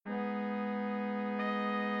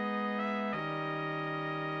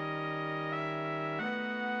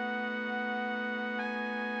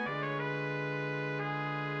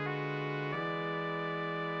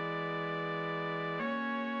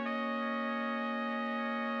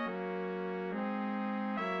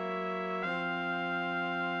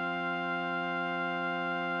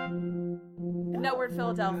No, we're in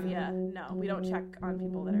Philadelphia. No, we don't check on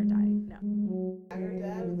people that are dying. No. Dagger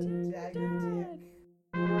dad with a dagger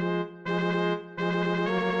dick.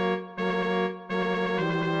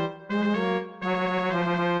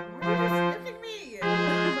 Why are you sniffing me? Oh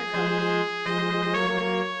my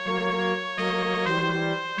god.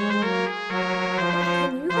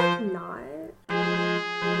 Can you, like, not?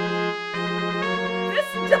 This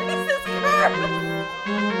dice is cursed!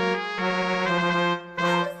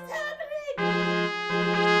 What's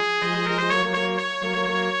happening?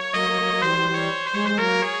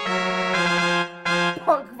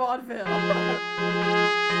 Punk vaudeville.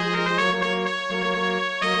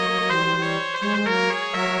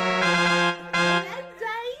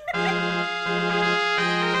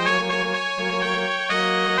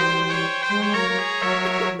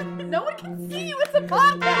 No one can see you. It's a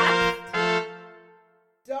podcast.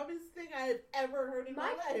 Dumbest thing I have ever heard in my My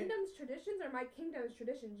life. kingdom's traditions are my kingdom's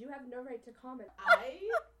traditions. You have no right to comment. I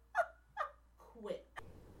quit.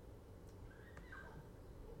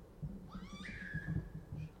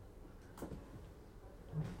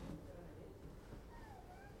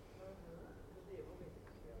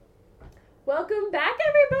 Welcome back,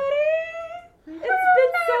 everybody! It's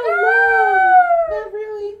been so long! Not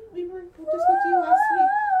really. We were just with you last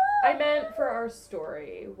I meant for our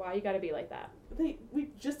story. Why you gotta be like that? week. We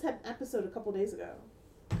just had an episode a couple days ago.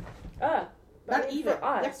 But Not I mean even. for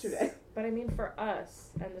us. Yesterday. But I mean for us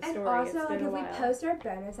and the And story. also, it's like, been a if we while. post our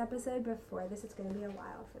bonus episode before this, it's gonna be a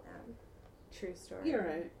while for them. True story. You're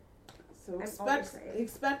right. So I'm expect always right.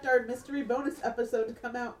 expect our mystery bonus episode to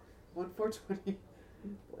come out on 420.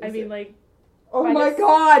 I mean, like, Oh By my this-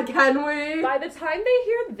 god, can we? by the time they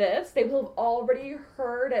hear this, they will have already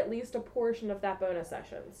heard at least a portion of that bonus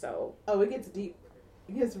session. So Oh, it gets deep.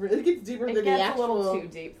 It gets deeper it than the gets a actual. little too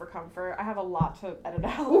deep for comfort. I have a lot to edit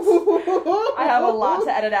out. I have a lot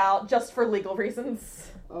to edit out just for legal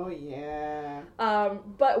reasons. Oh yeah.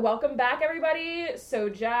 But welcome back, everybody. So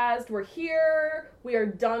jazzed. We're here. We are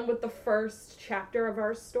done with the first chapter of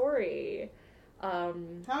our story. How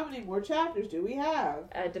many more chapters do we have?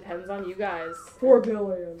 It depends on you guys. 4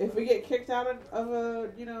 billion. If we get kicked out of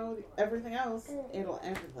everything else, it'll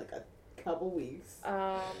end in like a couple weeks.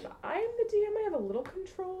 I'm the DM. I have a little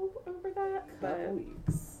control over that. Couple But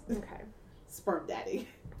weeks. okay. Sperm daddy.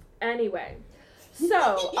 Anyway,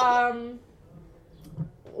 so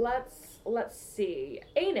let's see.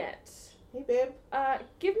 Ain't it? Hey babe.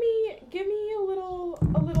 Give me a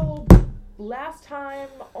little last time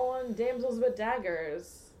on Damsels with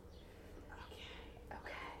Daggers.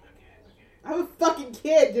 I'm a fucking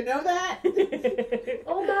kid, you know that? Okay.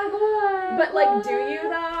 Oh my god. But like, do you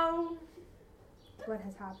though? What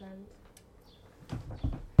has happened?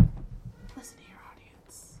 Listen here,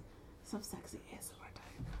 audience. Some sexy ASMR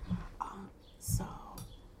time. So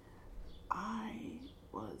I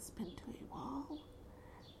was pinned to a wall,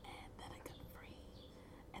 and then I got free,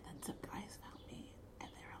 and then some guys found me, and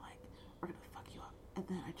they were like, "We're gonna fuck you up," and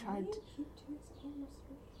then I tried to.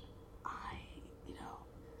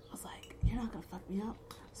 Was like, "You're not gonna fuck me up."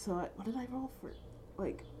 So what did I roll for?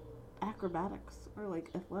 Like acrobatics or like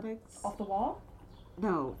athletics? Off the wall?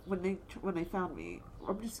 No, when they found me,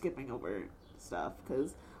 I'm just skipping over stuff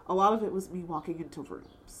because a lot of it was me walking into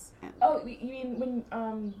rooms. And Oh, you mean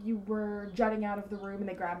when you were jutting out of the room and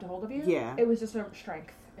they grabbed a hold of you? Yeah. It was just a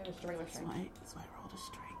strength. It was just a regular that's strength. why I rolled a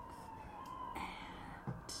strength,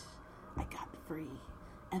 and I got free.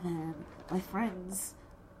 And then my friends,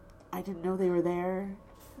 I didn't know they were there,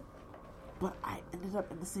 but I ended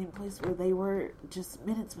up in the same place where they were just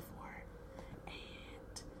minutes before.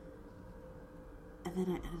 And then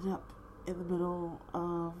I ended up in the middle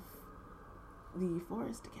of the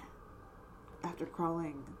forest again. After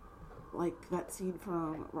crawling, like that scene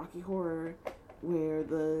from Rocky Horror where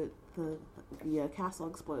the castle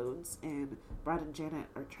explodes and Brad and Janet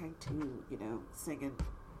are trying to, sing and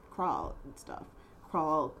crawl and stuff.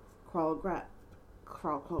 Crawl, grab.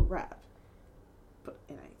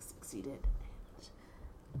 And I succeeded.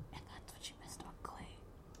 And that's what you missed on Clay.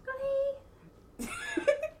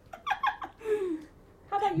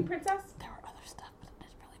 How about you, princess? There were other stuff, but it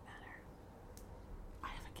doesn't really matter. I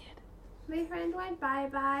have a kid. My friend went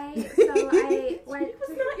bye-bye, so I went She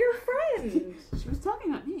was not your friend. She was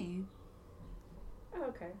talking at me. Oh,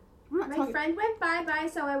 okay. We're not My talking. friend went bye-bye,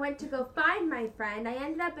 so I went to go find my friend. I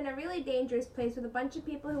ended up in a really dangerous place with a bunch of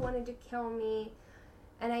people who wanted to kill me.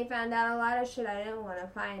 And I found out a lot of shit I didn't want to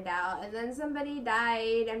find out. And then somebody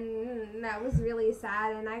died, and that was really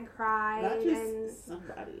sad, and I cried. Not and just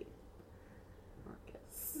somebody.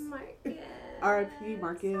 Marcus. Marcus. R.I.P.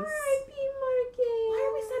 Marcus. R.I.P. Marcus. Why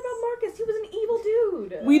are we sad about Marcus? He was an evil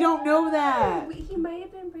dude. We don't know that. He might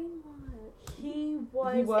have been brainwashed. He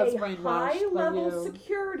was, He was a brainwashed by high-level you.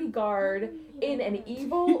 security guard in an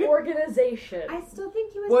evil organization. I still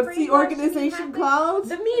think he was. What's the brainwashed organization and called?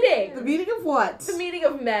 The meeting. The meeting of what? The meeting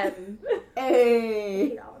of men. I Hey.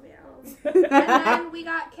 hate all of you. And then we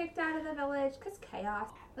got kicked out of the village because chaos.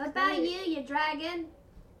 What about you dragon?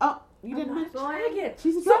 Oh, you didn't I'm mention not Dragon.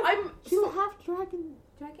 She's a So dragon. She's a half dragon.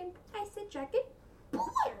 Dragon? I said dragon. Boy.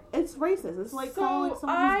 It's racist. It's like So calling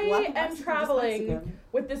someone who's black I and am Mexican just traveling Mexican.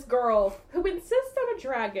 with this girl who insists on a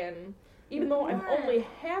dragon, even though I'm only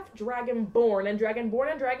half dragon born, and dragon born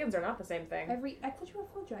and dragons are not the same thing. I thought you were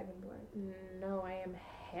full dragonborn. No, I am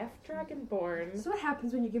half dragon born. So what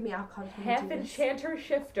happens when you give me alcohol? Half enchanter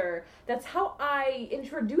shifter. That's how I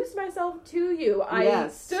introduced myself to you. I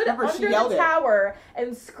Yes. stood Remember, she under yelled the it. tower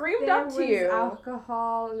and screamed There up was to you.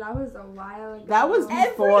 alcohol, and that was a while ago. That was Every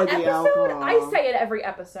before the episode, alcohol. I say it every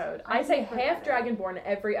episode. I say forget half it. dragonborn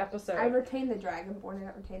every episode. I retained the dragonborn. I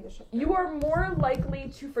don't retain the shifter. You are more likely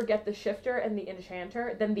to forget the shifter and the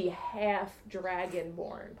enchanter than the half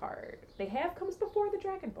dragonborn part. The half comes before the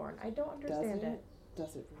dragonborn. I don't understand it.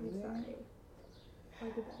 Does it I'm really? sorry. I'll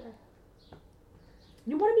do better.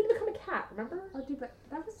 You wanted me to become a cat, remember? I'll do better.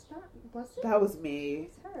 That was not. Was it? That was me.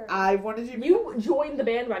 It's her. I wanted you to You joined the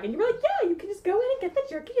bandwagon. You were like, yeah, you can just go in and get the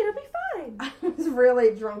jerky. It'll be fine. I was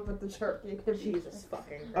really drunk with the jerky. Jesus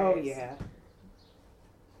fucking Christ. Oh, yeah.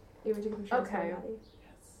 You were taking pictures of Okay. somebody.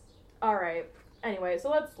 All right. Anyway, so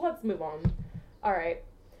let's move on. All right.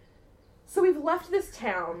 So we've left this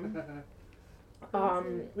town.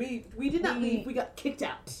 We did not leave. We got kicked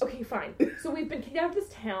out. Okay, fine. So we've been kicked out of this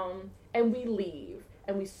town, and we leave,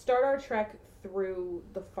 and we start our trek through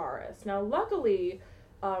the forest. Now, luckily,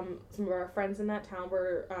 some of our friends in that town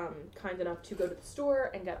were kind enough to go to the store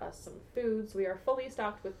and get us some food. So we are fully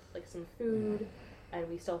stocked with like some food, and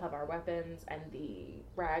we still have our weapons and the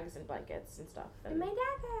rags and blankets and stuff. And my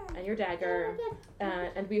dagger. And your dagger.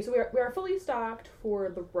 And we are fully stocked for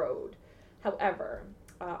the road. However,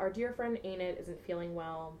 our dear friend Enid isn't feeling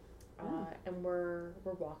well, and we're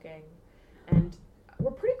walking, and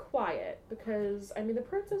we're pretty quiet because the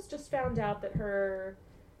princess just found out that her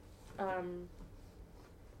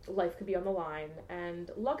life could be on the line, and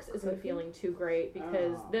Lux isn't feeling too great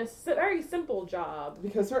because this very simple job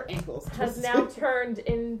Because her ankles has now turned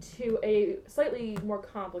into a slightly more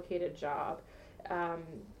complicated job.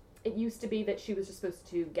 It used to be that she was just supposed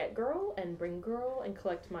to get girl and bring girl and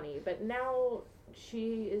collect money, but now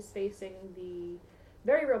she is facing the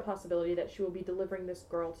very real possibility that she will be delivering this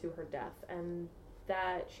girl to her death, and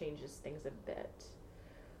that changes things a bit.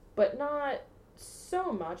 But not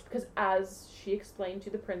so much, because as she explained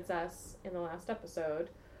to the princess in the last episode,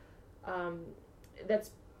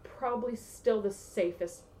 that's probably still the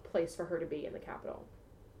safest place for her to be in the capital.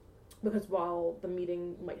 Because while the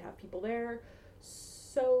meeting might have people there,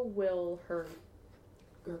 so will her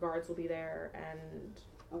guards will be there, and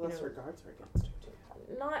Unless her guards are against her,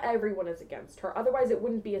 too. not everyone is against her. Otherwise, it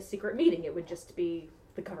wouldn't be a secret meeting. It would just be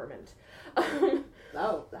the government. Oh,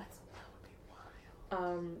 that would be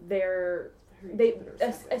wild.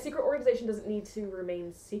 A secret organization doesn't need to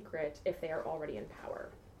remain secret if they are already in power.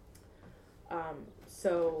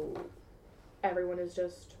 So everyone is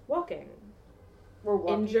just walking. We're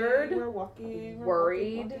walking, Injured, we're walking, we're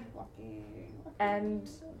worried, walking, and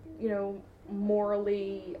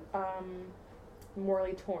morally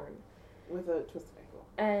torn. with a twisted ankle.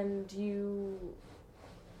 And you,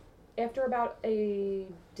 after about a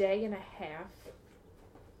day and a half,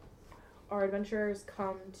 our adventurers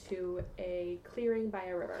come to a clearing by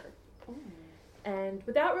a river. And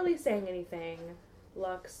without really saying anything,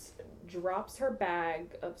 Lux drops her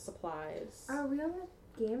bag of supplies. Are we on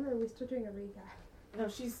the game, or are we still doing a recap? No,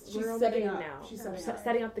 she's We're on the setting game up. now. She's We're setting up.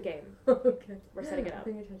 setting up the game. Okay. We're setting it up.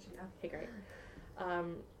 Paying attention now. Okay, great.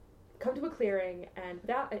 Come to a clearing, and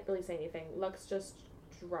without really saying anything, Lux just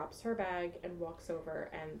drops her bag and walks over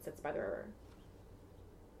and sits by the river.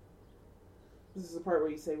 This is the part where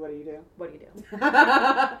you say, "What do you do?" What do you do?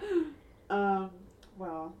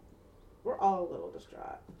 Well, we're all a little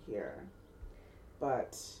distraught here,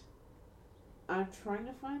 but I'm trying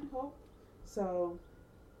to find hope. So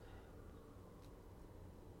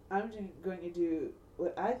I'm going to do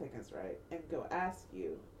what I think is right and go ask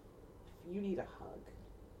you if you need a hug.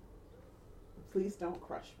 Please don't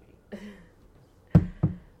crush me.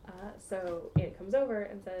 So Anne comes over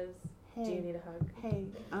and says, Hey. "Do you need a hug?" Hey,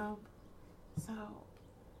 so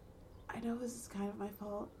I know this is kind of my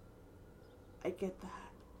fault. I get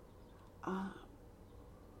that.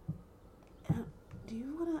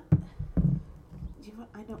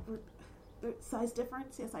 I know there's size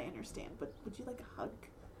difference, yes, I understand, but would you like a hug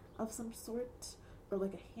of some sort? Or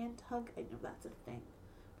like a hand hug? I know that's a thing.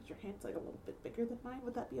 But your hand's like a little bit bigger than mine.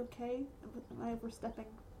 Would that be okay? Am I overstepping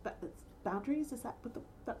boundaries? Is that what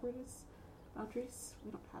that word is? Boundaries? We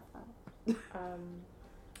don't have that.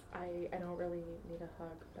 I don't really need a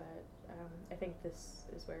hug, but I think this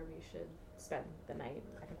is where we should spend the night.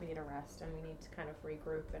 I think we need a rest, and we need to kind of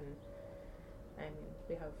regroup, and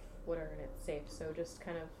we have water and it's safe, so just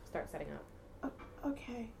kind of start setting up.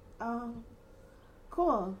 Okay.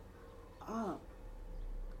 Cool.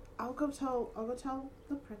 I'll go tell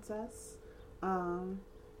the princess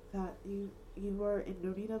that you are in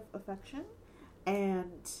no need of affection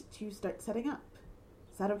and to start setting up.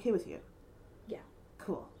 Is that okay with you? Yeah.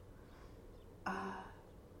 Cool.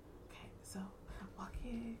 Okay, so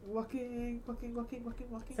walking.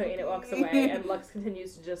 So Enid walks away, and Lux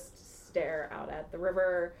continues to just stare out at the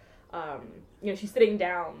river. She's sitting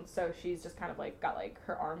down, so she's just kind of like got like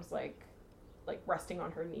her arms like resting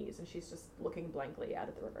on her knees, and she's just looking blankly out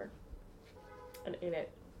at the river. And Enid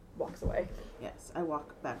walks away. Yes, I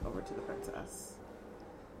walk back over to the princess.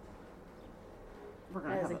 We're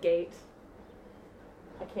gonna There's have a gate.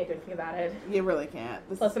 I can't do anything about it. You really can't.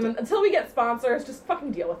 Listen, until we get sponsors, just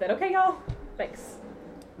fucking deal with it, okay, y'all? Thanks.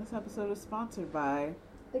 This episode is sponsored by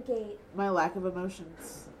The gate. my lack of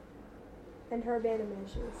emotions. And her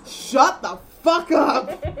animations. Shut the fuck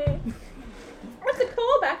up! That's a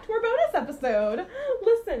callback to our bonus episode.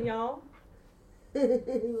 Listen, y'all.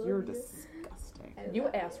 You're disgusting. You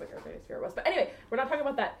asked what your greatest fear was. But anyway, we're not talking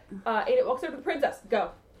about that. Enid walks over to the princess.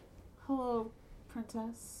 Go. Hello,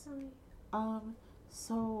 princess.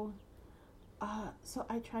 So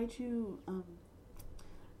I try to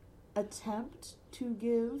attempt to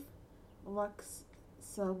give Lux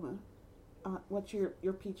some what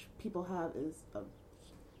your peach people have is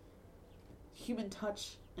human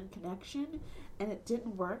touch and connection, and it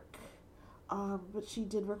didn't work. But she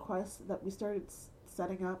did request that we started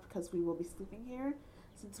setting up because we will be sleeping here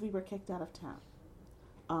since we were kicked out of town.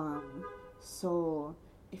 So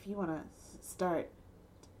if you want to start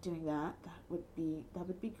doing that, that would be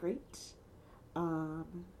great. That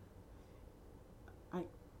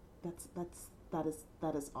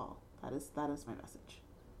is all. That is my message.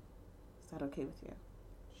 Is that okay with you?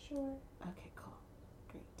 Sure. Okay, cool.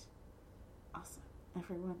 Great. Awesome.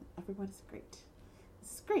 Everyone is great.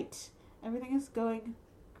 This is great. Everything is going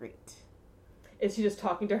great. Is she just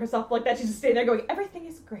talking to herself like that? She's just standing there going, everything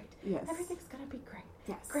is great. Yes. Everything's gonna be great.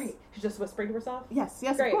 Yes. Great. She's just whispering to herself? Yes,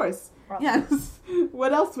 Great. of course. Awesome. Yes.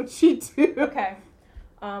 What else would she do? Okay.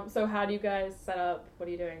 So how do you guys set up? What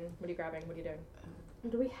are you doing? What are you grabbing? What are you doing?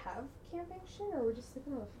 Do we have camping shit, or we're just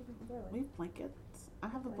sleeping on the fucking floor? We have blankets. I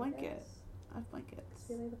have a blanket. I have blankets. Let's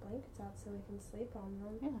lay the blankets out so we can sleep on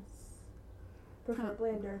them. Yes. Preferably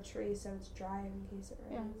under a tree so it's dry in case it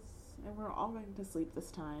rains. Yes. And we're all going to sleep this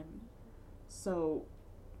time. So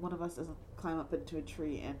one of us doesn't climb up into a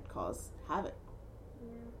tree and cause havoc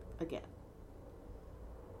again.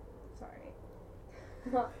 Sorry.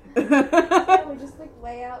 Yeah, we just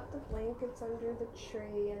lay out the blankets under the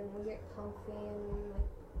tree and we get comfy and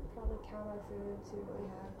probably count our food, see what we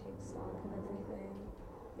have, take stock and everything.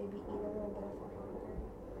 Maybe eat a little bit if we're hungry.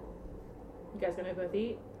 You guys gonna both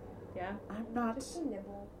eat? Yeah? Just a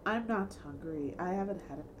nibble. I'm not hungry. I haven't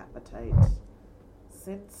had an appetite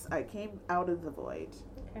since I came out of the void.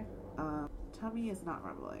 Okay. Tummy is not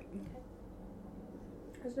rumbling. Okay.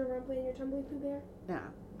 There's no rumbling in your tumbly poo bear? No.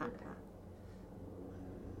 Okay.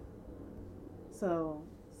 So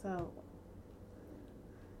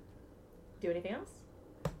Do anything else?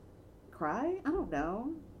 cry? I don't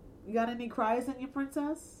know. You got any cries in you,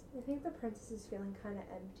 princess? I think the princess is feeling kind of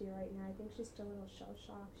empty right now. I think she's still a little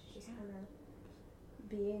shell-shocked. She's just kind of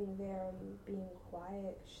being there and being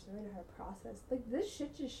quiet. She's doesn't know how to process. This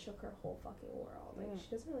shit just shook her whole fucking world. She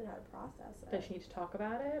doesn't really know how to process it. Does she need to talk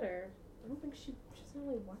about it, or? I don't think she doesn't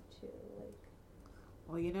really want to.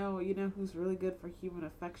 Well, you know who's really good for human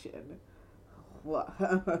affection? What?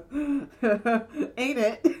 Ain't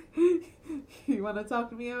it? You want to talk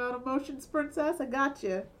to me about emotions, princess? I got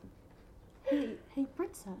you. Hey,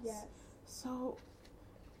 princess. Yes. So,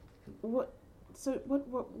 what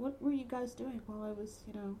were you guys doing while I was,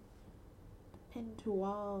 pinned to a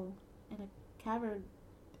wall in a cavern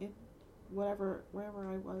in wherever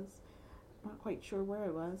I was? Not quite sure where I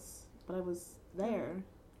was, but I was there.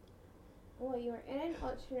 Well, you were in an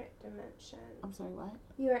alternate dimension. I'm sorry, what?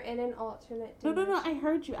 You were in an alternate dimension. No, I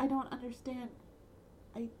heard you. I don't understand.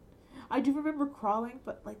 I do remember crawling,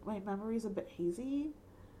 but, my memory's a bit hazy.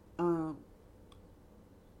 You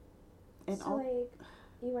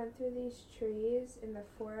went through these trees in the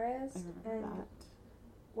forest, I remember and that.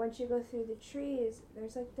 once you go through the trees,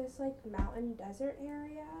 there's like this like mountain desert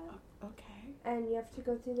area. Okay. And you have to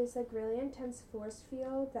go through this like really intense force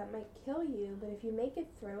field that might kill you, but if you make it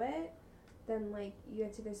through it, then like you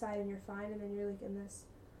get to the side and you're fine, and then you're like in this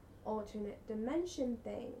alternate dimension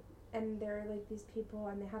thing. And there are like these people,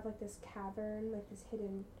 and they have like this cavern, like this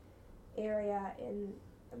hidden area in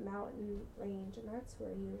a mountain range, and that's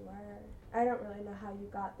where you were. I don't really know how you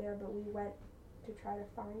got there, but we went to try to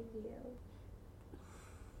find you.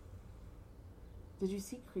 Did you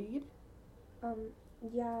see Creed?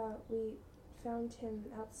 Yeah, we found him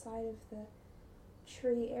outside of the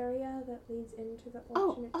tree area that leads into the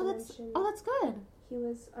alternate dimension. That's good. He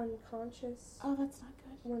was unconscious. Oh, that's not good.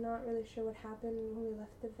 We're not really sure what happened when we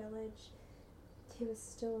left the village. He was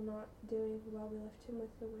still not doing well. We left him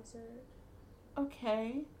with the wizard.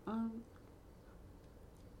 Okay.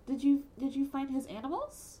 Did you find his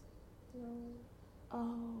animals? No.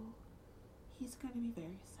 Oh, he's going to be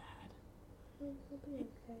very sad. He'll be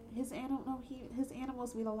okay. His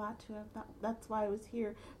animals mean a lot to him. That's why I was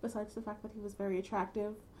here. Besides the fact that he was very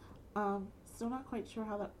attractive, still not quite sure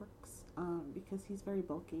how that works. Because he's very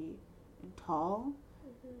bulky and tall,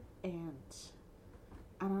 and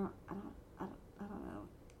I don't know.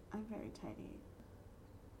 I'm very tiny.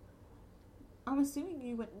 I'm assuming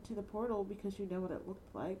you went into the portal because you know what it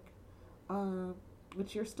looked like.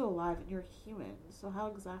 But you're still alive and you're human. So how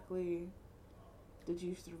exactly did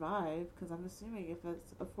you survive? Because I'm assuming if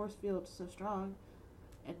it's a force field so strong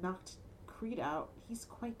and knocked Creed out, he's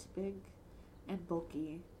quite big and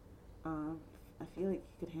bulky. I feel like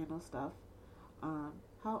he could handle stuff.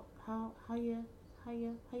 How you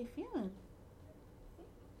feeling?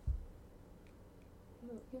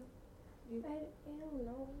 I don't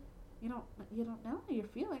know. You don't know how you're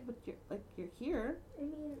feeling, but you're here. I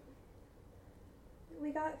mean,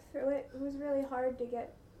 we got through it. It was really hard to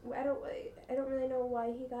get. I don't really know why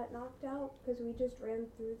he got knocked out, because we just ran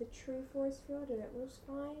through the tree force field and it was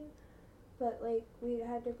fine. But like we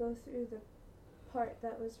had to go through the part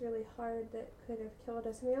that was really hard that could have killed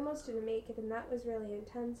us. And we almost didn't make it, and that was really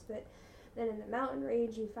intense. But then in the mountain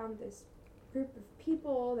range, you found this group of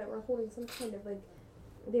people that were holding some kind of like.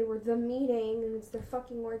 They were the meeting, and it's their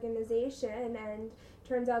fucking organization, and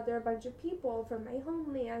turns out they're a bunch of people from my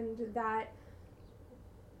homeland that,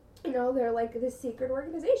 you know, they're like this secret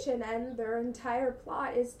organization, and their entire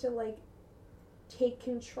plot is to like take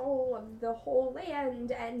control of the whole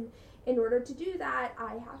land, and in order to do that,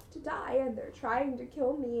 I have to die, and they're trying to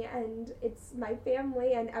kill me, and it's my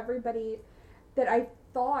family and everybody that I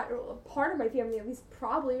thought, or part of my family at least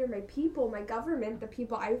probably, or my people, my government, the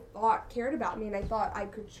people I thought cared about me and I thought I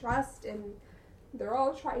could trust, and they're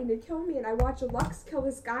all trying to kill me. And I watch Lux kill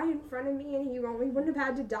this guy in front of me, and he wouldn't have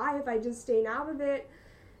had to die if I just stayed out of it.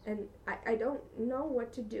 And I don't know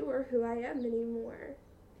what to do or who I am anymore.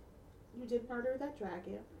 You did murder that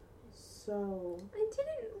dragon, so I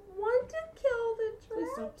didn't want to kill the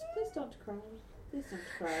dragon. Please don't cry. Please don't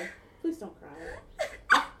cry. Please don't cry.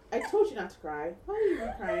 I told you not to cry. Why are you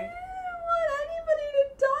even crying? I didn't want anybody to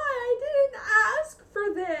die. I didn't ask for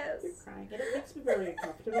this. You're crying, and it makes me very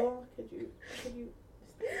uncomfortable. Could you? Do you?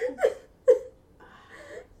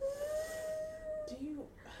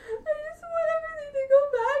 I just want everything to go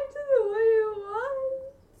back to the way it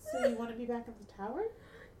was. So you want to be back at the tower?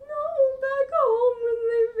 No, back home with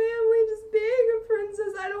my family, just being a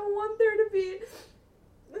princess. I don't want there to be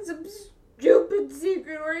some stupid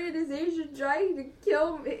secret organization trying to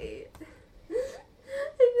kill me. I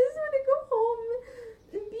just want to go home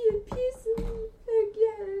and be at peace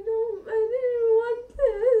again. I didn't want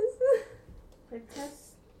this.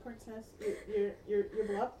 Princess, you're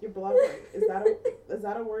blubbering. Is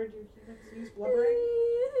that a word you humans use, blubbering?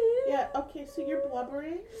 Yeah, okay, so you're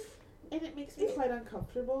blubbering, and it makes me quite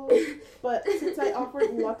uncomfortable. But since I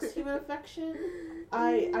offered Lux human affection,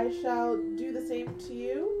 I shall do the same to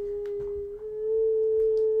you.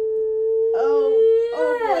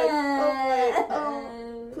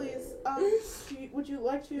 Please, would you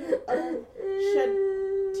like to shed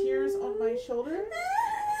tears on my shoulder?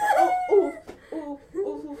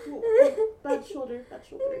 Bad shoulder. I'm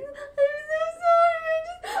so sorry.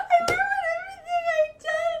 I ruined everything I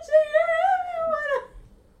touched. I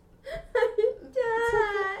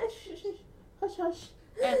Hush, hush.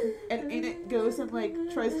 And Enid goes and like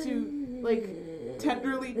tries to like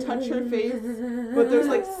tenderly touch her face, but there's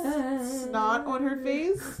like snot on her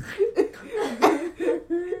face.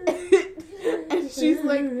 And she's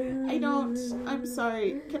like, I'm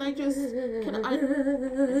sorry, and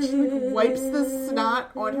she like wipes the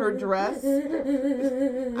snot on her dress.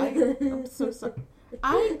 I'm so sorry.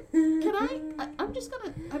 I'm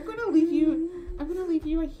gonna leave you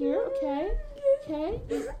right here, okay? okay.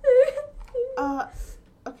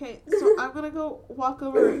 Okay, so I'm gonna go walk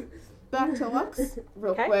over back to Lux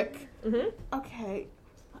real quick. Mm-hmm. Okay.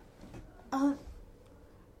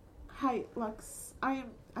 Hi, Lux.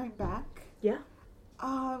 I'm back. Yeah.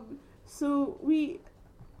 So we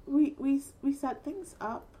set things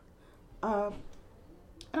up. I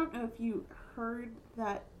don't know if you heard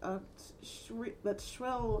that that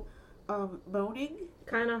shrill moaning.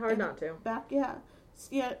 Kind of hard not to. Back, yeah.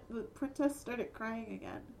 Yeah, the princess started crying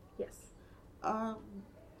again. Yes.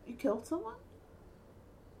 You killed someone?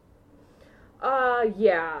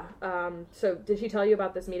 Yeah. So did she tell you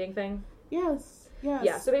about this meeting thing? Yes.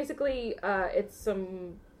 Yeah, so basically, it's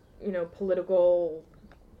some, political...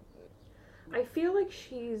 I feel like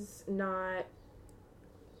she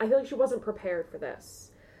wasn't prepared for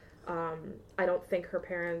this. I don't think her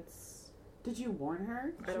parents... Did you warn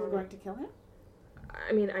her that you were going to kill him?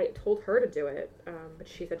 I mean, I told her to do it, but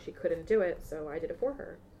she said she couldn't do it, so I did it for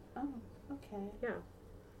her. Oh, okay. Yeah.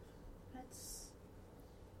 That's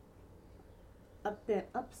a bit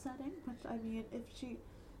upsetting, but I mean, if she,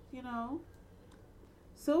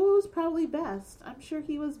 so it was probably best. I'm sure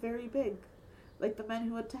he was very big, like the men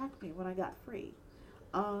who attacked me when I got free.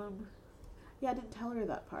 Yeah, I didn't tell her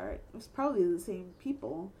that part. It was probably the same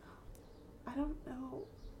people. I don't know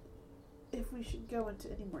if we should go into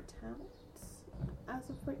any more towns as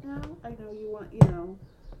of right now. I know you want,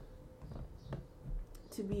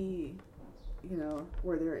 to be,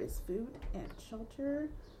 where there is food and shelter.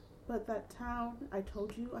 But that town, I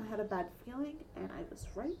told you I had a bad feeling, and I was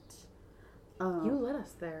right. You led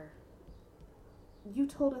us there. You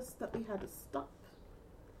told us that we had to stop.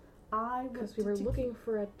 Because we were looking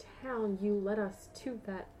for a town, you led us to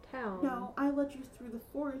that town. No, I led you through the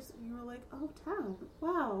forest, and you were like, oh, town,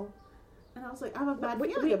 wow. And I was like, I have a bad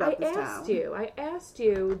feeling about this town. I asked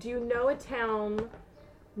you, do you know a town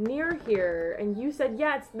near here? And you said,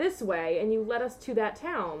 yeah, it's this way, and you led us to that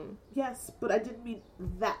town. Yes, but I didn't mean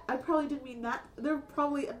that. I probably didn't mean that. There's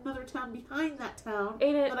probably another town behind that town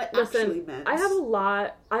that I actually meant. I have a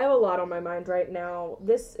lot on my mind right now.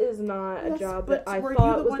 This is not a job that I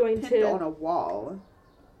thought was going to... on a wall?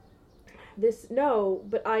 No,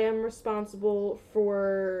 but I am responsible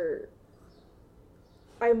for...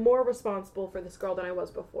 I'm more responsible for this girl than I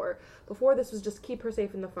was before. Before, this was just keep her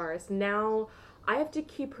safe in the forest. Now, I have to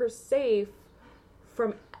keep her safe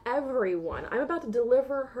from everyone. I'm about to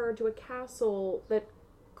deliver her to a castle that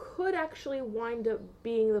could actually wind up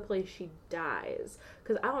being the place she dies.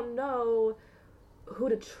 Because I don't know who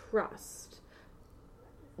to trust.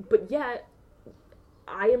 But yet,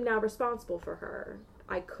 I am now responsible for her.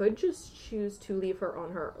 I could just choose to leave her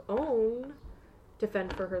on her own to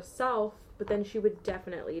fend for herself, but then she would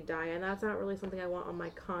definitely die, and that's not really something I want on my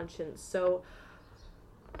conscience. So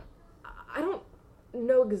I don't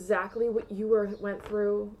know exactly what you went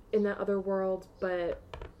through in that other world, but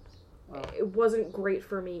it wasn't great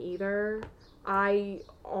for me either. I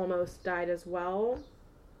almost died as well.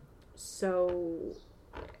 So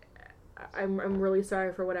I'm really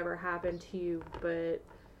sorry for whatever happened to you, but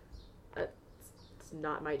it's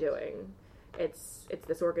not my doing. It's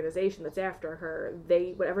this organization that's after her.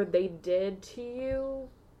 Whatever they did to you,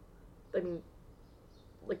 I mean,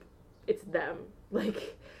 like, it's them.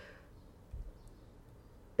 Like,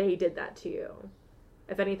 they did that to you.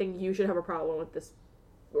 If anything, you should have a problem with this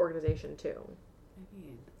organization too. I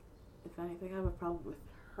mean, if anything, I have a problem with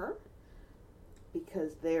her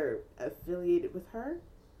because they're affiliated with her.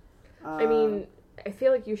 I mean, I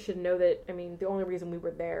feel like you should know that, the only reason we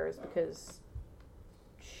were there is because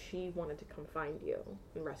she wanted to come find you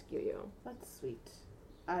and rescue you. That's sweet.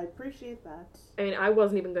 I appreciate that. I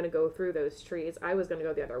wasn't even going to go through those trees. I was going to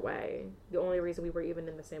go the other way. The only reason we were even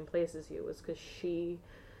in the same place as you was because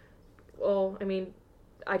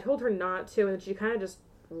I told her not to, and she kind of just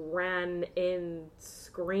ran in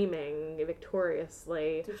screaming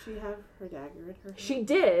victoriously. Did she have her dagger in her hand? She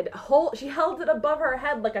did. She held it above her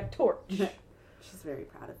head like a torch. She's very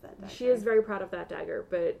proud of that dagger. She is very proud of that dagger,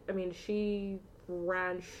 but, she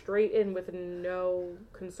ran straight in with no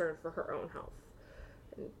concern for her own health.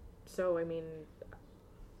 And so,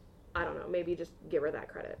 I don't know, maybe just give her that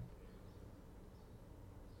credit.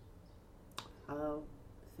 I'll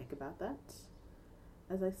think about that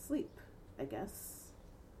as I sleep, I guess.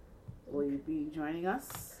 Will you be joining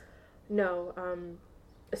us? No,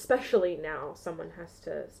 especially now, someone has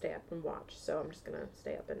to stay up and watch, so I'm just gonna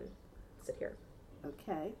stay up and sit here.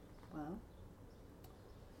 Okay, well,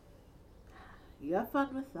 you have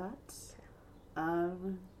fun with that.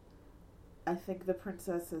 I think the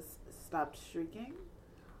princess has stopped shrieking.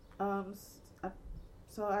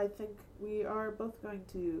 So I think we are both going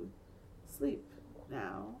to sleep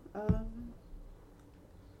now.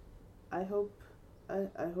 I hope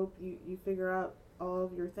you figure out all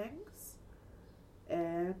of your things,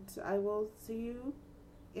 and I will see you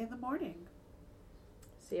in the morning.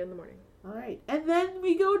 See you in the morning. All right, and then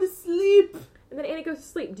we go to sleep. And then Annie goes to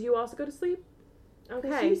sleep. Do you also go to sleep?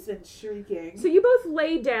 Okay. She's been shrieking. So you both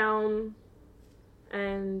lay down,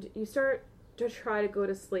 and you start to try to go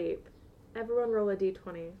to sleep. Everyone roll a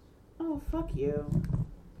d20. Oh, fuck you.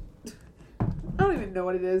 I don't even know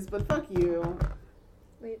what it is, but fuck you.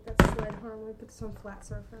 Wait, that's sled harm. We put this on flat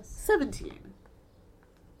surface. 17.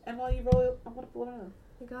 And while you roll it, I'm gonna blow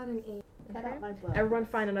it. I got an 8. Cut out my blood. Everyone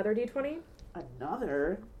find another d20.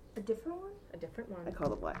 Another? A different one? A different one. I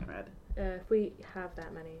call it black and red. If we have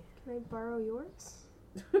that many. Can I borrow yours?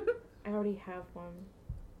 I already have one.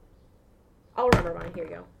 I'll remember mine. Here you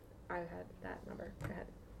go. I had that number. Go ahead.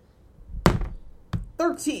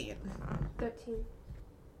 13. 13.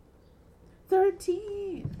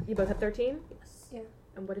 13. You both have 13? Yes. Yeah.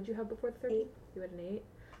 And what did you have before the 13? 8. You had an 8.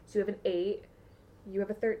 So you have an 8. You have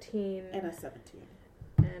a 13. And a 17.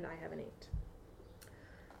 And I have an 8.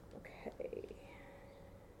 Okay.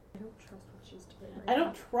 I don't trust what she's doing right I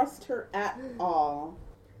don't trust her at all.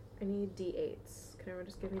 I need d8s. Can everyone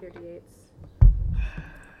just give me their d8s?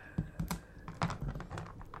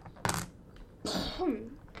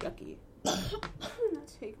 Yucky.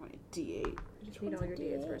 Take my D8. I just need all your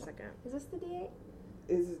d8s for a second. Is this the D8?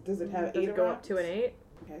 Does it have Does 8 it go on up to an 8?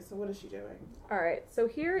 Okay, so what is she doing? Alright, so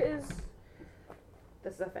here is...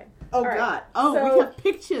 This is a thing. Oh, All right, God. Oh, so- we have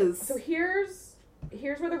pictures. So here's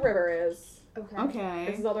where the river is. Okay. Okay.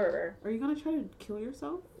 This is all the river. Are you going to try to kill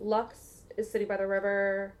yourself? Lux is sitting by the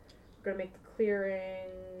river. We're gonna make the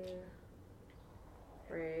clearing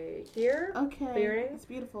right here. Okay. Clearing. It's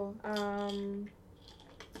beautiful. I'm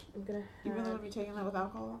gonna You really have... want to be taking that with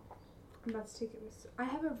alcohol? I'm about to take it with... I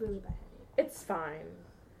have a really bad headache. It's fine.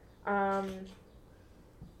 We're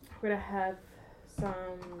gonna have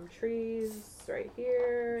some trees right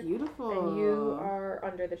here. Beautiful. And you are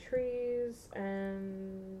under the trees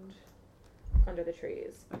and under the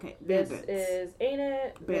trees. Okay, This bandits. is Ain't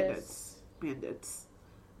It. Bandits. Bandits.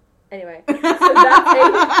 Anyway, so that's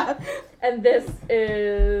Ain't It. And this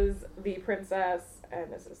is the princess,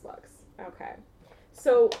 and this is Lux. Okay.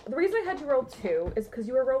 So the reason I had you roll 2 is because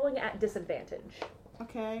you were rolling at disadvantage.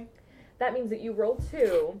 Okay. That means that you roll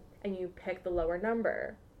 2 and you pick the lower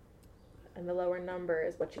number. And the lower number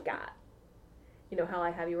is what you got. You know how I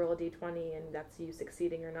have you roll a d20 and that's you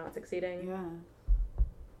succeeding or not succeeding? Yeah.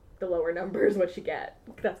 The lower number is what you get.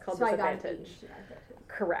 That's called So I got an disadvantage. 8.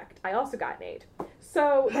 Correct. I also got an 8.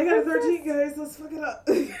 So I got a 13, guys. Let's fuck it up.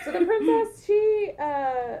 So the princess,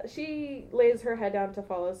 she lays her head down to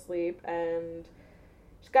fall asleep, and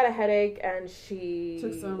she's got a headache, and she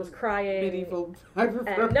Took some was crying. medieval And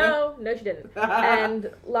ibuprofen. no, she didn't.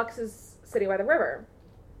 And Lux is sitting by the river.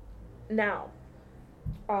 Now,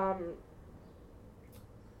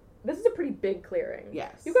 this is a pretty big clearing.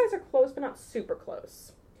 Yes. You guys are close, but not super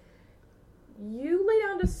close. You lay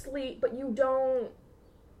down to sleep, but you don't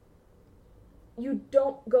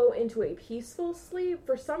go into a peaceful sleep.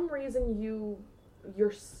 For some reason,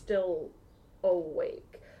 you're still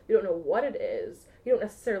awake. You don't know what it is. You don't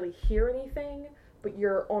necessarily hear anything, but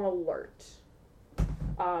you're on alert.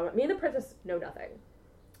 Me and the princess know nothing.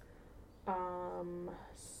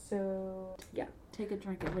 So yeah. Take a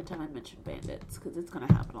drink every time I mention bandits, because it's going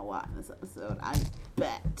to happen a lot in this episode. I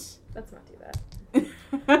bet. Let's not do that.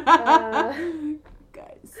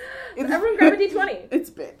 Guys. So everyone grab a d20. It's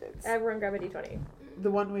bandits. Everyone grab a d20.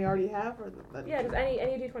 The one we already have, or the Yeah, just any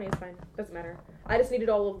d20 is fine. Doesn't matter. I just needed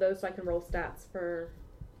all of those so I can roll stats for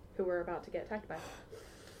who we're about to get attacked by.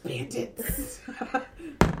 bandits.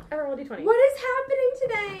 Everyone roll d20. What is happening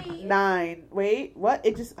today? 9. Wait, what?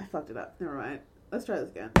 I fucked it up. Never mind. Let's try this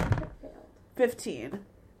again. I failed. 15.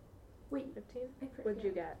 Wait, 15? I crit What did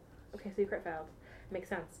you failed. get? Okay, so you crit failed. Makes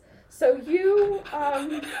sense. So you, I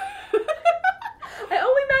only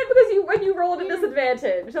meant because when you rolled a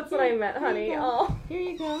disadvantage. That's what I meant, honey. Here you go. Oh. Here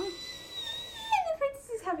you go. The princess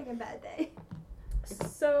is having a bad day.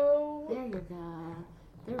 So, There you go.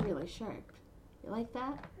 They're really sharp. You like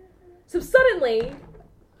that? so suddenly,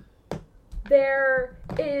 there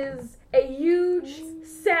is a huge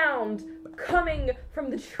sound coming from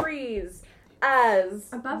the trees as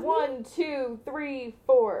Above me? 1, 2, 3,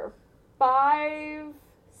 4, 5,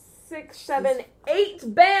 6, 7,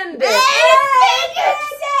 8 bandits.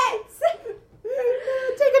 Bandits!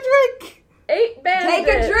 Take a drink. 8 bandits. Take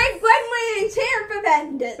a drink when we cheer for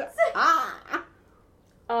bandits. Ah.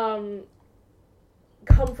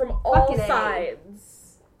 Come from all Fucking A.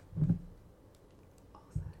 sides.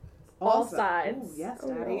 All sides. Oh, yes,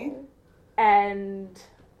 Daddy. And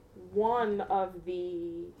one of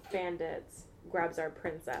the bandits grabs our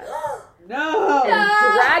princess No!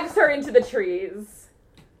 and drags her into the trees.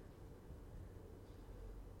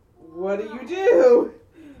 What do you do?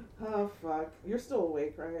 Oh, fuck. You're still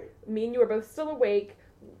awake, right? Me and you are both still awake.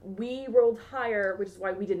 We rolled higher, which is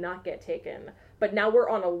why we did not get taken. But now we're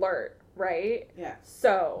on alert, right? Yeah.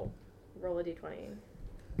 So, roll a d20.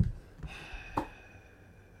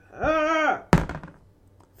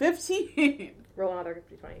 15. Roll another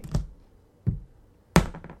d20.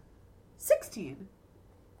 16.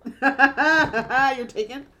 You're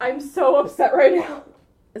taken? I'm so upset right now.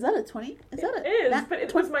 Is that a 20? It is, but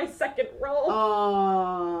it was my second roll.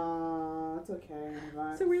 Oh, it's okay.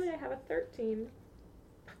 So really, I have a 13.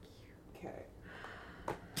 Okay.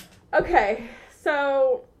 Okay,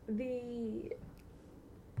 so the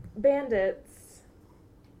bandits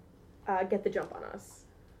get the jump on us.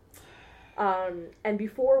 And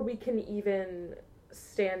before we can even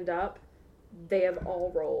stand up, they have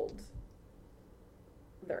all rolled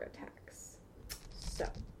their attacks. So,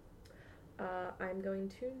 I'm going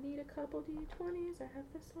to need a couple d20s. I have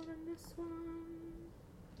this one and this one.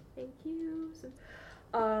 Thank you. So,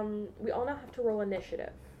 we all now have to roll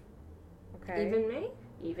initiative. Okay? Even me?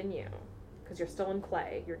 Even you. Because you're still in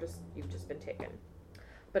play. You've just been taken.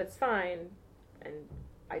 But it's fine. And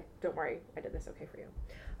don't worry, I did this okay for you.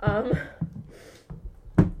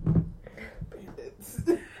 Bandits.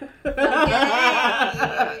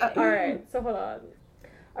 Alright, so hold on.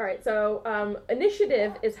 Alright, so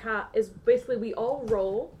initiative is basically we all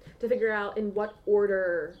roll to figure out in what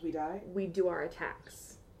order we do our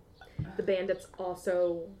attacks. The bandits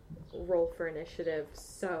also roll for initiative,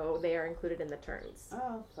 so they are included in the turns.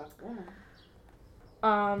 Oh, fuck that.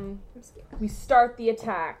 We start the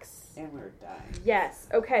attacks. And we're dying. Yes.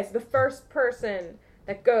 Okay, so the first person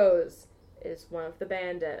that goes is one of the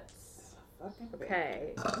bandits.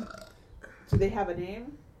 Okay. Do they have a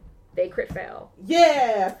name? They crit fail.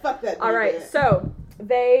 Yeah! Fuck that. Alright, so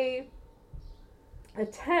they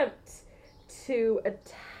attempt to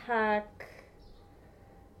attack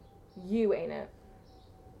you, ain't it?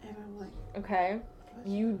 And I'm like, Okay.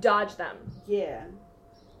 You dodge them. yeah.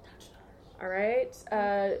 Alright.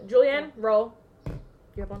 Julianne, roll. Do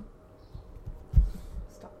you have one?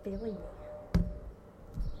 Stop failing me.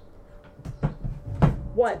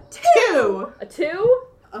 What? 2! A 2?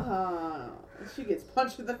 She gets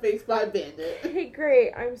punched in the face by a bandit. Okay,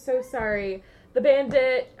 great. I'm so sorry. The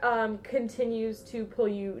bandit continues to pull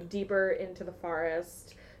you deeper into the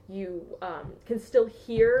forest. You can still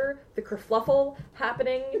hear the kerfluffle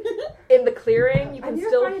happening in the clearing. You can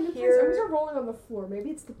still hear. I'm just rolling on the floor. Maybe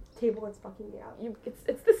it's the table that's fucking me up.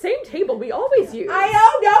 It's the same table we always use. I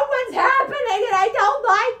don't know what's happening and I don't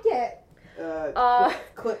like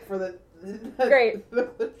it. Clip for the Great. the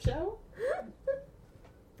clip show.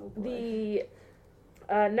 Oh, the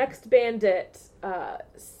next bandit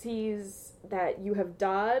sees that you have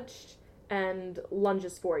dodged and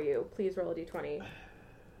lunges for you. Please roll a d20.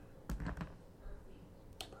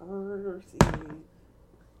 Percy.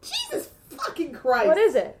 Jesus fucking Christ. What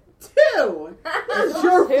is it? 2! It's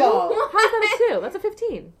your fault. How's that a 2? That's a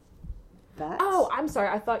 15. That's... Oh, I'm sorry.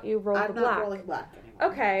 I thought you rolled I'm the not black. rolling black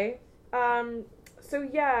anymore. Okay. So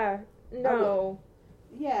yeah. No.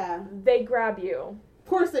 Yeah. They grab you. Of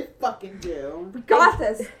course they fucking do. We got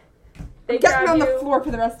this. They I'm getting grab on you. the floor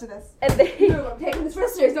for the rest of this. And they No, I'm taking this for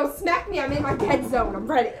serious. Don't smack me. I'm in my dead zone. I'm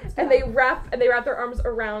ready. they wrap their arms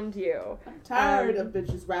around you. I'm tired of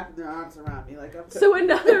bitches wrapping their arms around me like I'm So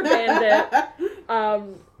another bandit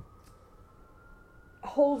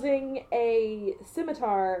holding a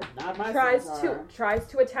scimitar Not my tries scimitar.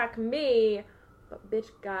 to attack me, but bitch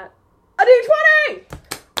got a d20.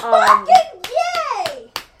 Fucking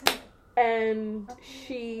yay! And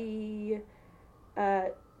she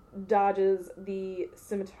dodges the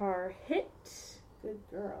scimitar hit. Good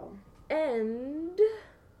girl. And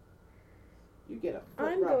You get a foot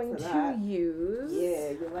I'm rub going for to that. use. Yeah,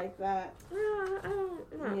 you like that?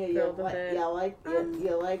 I'm not Yeah, thrilled with it.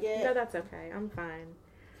 you like it? No, that's okay. I'm fine.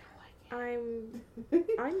 I'm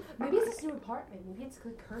Maybe it's this new apartment. Maybe it's a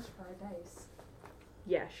good curse for our dice.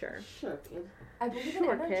 Yeah, sure. Sure, kid. I believe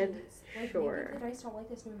Sure, in energies. kid. Like, Sure. Maybe the dice don't like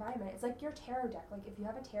this new environment. It's like your tarot deck. Like, if you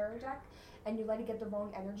have a tarot deck and you let it get the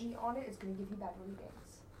wrong energy on it, it's going to give you bad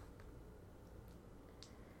readings.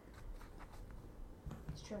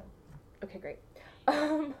 It's true. Okay, great.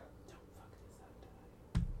 Don't fuck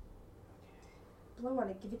this up, Blow on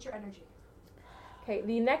it. Give it your energy. Okay,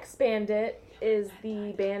 the next bandit is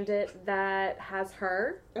the bandit that has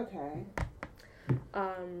her. Okay.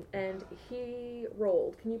 And he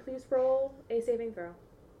rolled. Can you please roll a saving throw?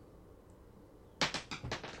 It's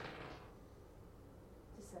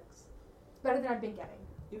a 6. better than I've been getting.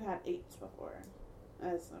 You had 8s before.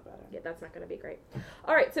 That's not better. Yeah, that's not going to be great.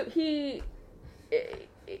 All right, so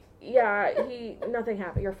nothing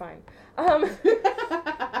happened. You're fine.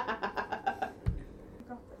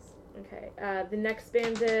 Okay, the next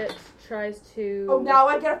bandit tries to... Oh, now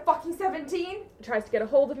I get a fucking 17? Tries to get a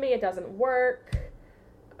hold of me. It doesn't work.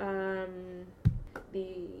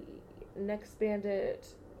 The next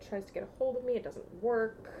bandit tries to get a hold of me. It doesn't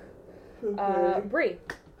work. Bree.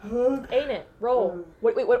 Ain't it? Roll.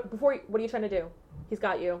 Wait, what are you trying to do? He's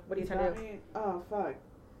got you. What are you trying to do? Oh, fuck.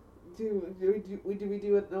 Do we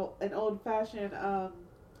do an old fashioned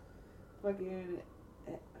fucking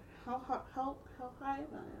how high am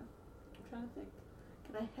I? I'm trying to think.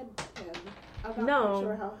 Can I head him? I'm not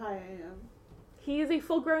sure how high I am. He is a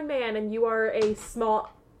full grown man and you are a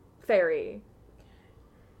small fairy.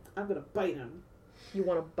 I'm gonna bite him. You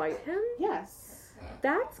want to bite him? Yes.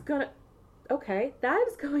 That is going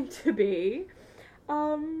to be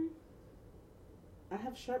I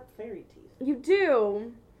have sharp fairy teeth. You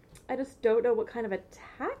do. I just don't know what kind of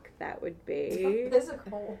attack that would be.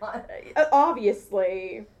 Physical one.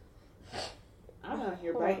 Obviously. I'm out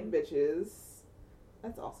here biting bitches.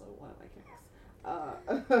 That's also one of my kicks.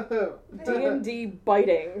 D&D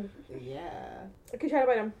biting. Yeah. Okay, try to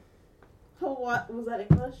bite him. Oh, what? Was that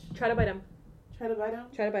English? Try to bite him. Try to bite him?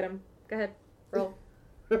 Try to bite him. Go ahead. Roll.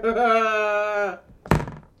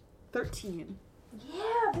 13.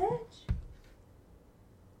 Yeah, bitch.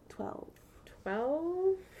 12.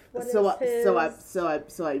 12? What So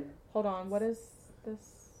I Hold on, what is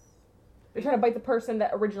this? You're trying to bite the person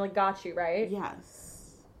that originally got you, right?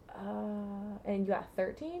 Yes. And you got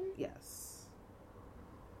 13? Yes.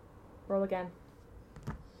 Roll again.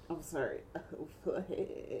 I'm sorry.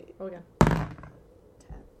 Roll again. 10.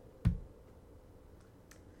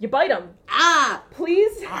 You bite him. Ah!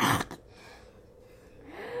 Please.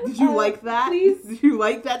 Did you like that? Please. Did you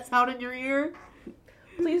like that sound in your ear?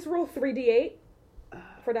 Please roll 3d8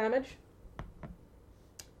 for damage.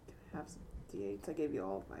 Have some d8s. I gave you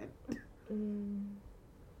all of mine.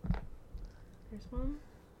 There's one.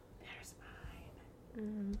 There's mine.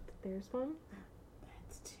 And there's one.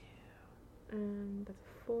 That's 2. And that's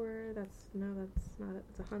a 4. That's not it.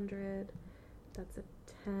 That's 100. That's a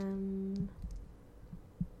 10.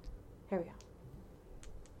 Here we go.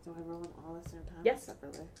 Do I roll them all at the same time? Yes.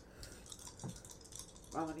 Separately.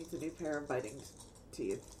 Mama needs a new pair of biting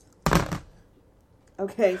teeth.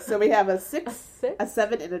 Okay, so we have a 6, a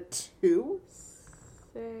 7, and a 2.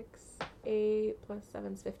 6, 8 plus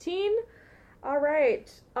 7 is 15. All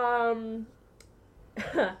right. What?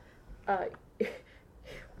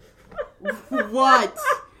 What?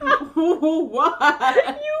 You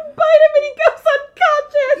bite him and he goes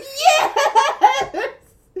unconscious. Yes!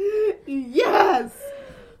 Yes!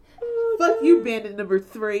 Fuck you, bandit number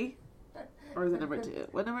 3. Or is it number 2?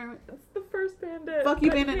 What number? It's the first bandit. Fuck you,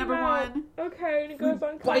 that bandit came number out. 1. Okay, and he goes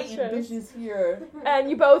Biting unconscious. bitches here. And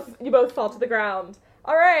you both fall to the ground.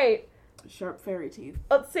 All right. Sharp fairy teeth.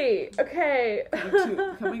 Let's see. Okay.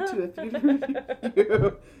 Coming to a theater near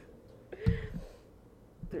you.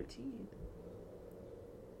 13.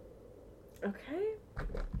 Okay.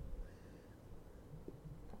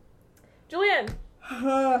 Julian,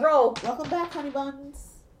 roll. Welcome back, honey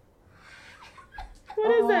buns.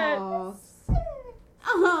 What is it?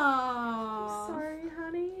 Oh. Sorry,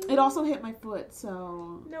 honey. It also hit my foot,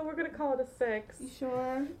 so. No, we're gonna call it a 6. You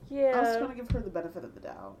sure? Yeah. I was trying to give her the benefit of the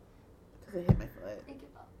doubt. Because it hit my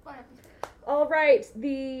foot. All right.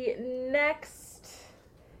 The next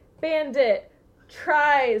bandit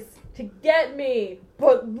tries to get me,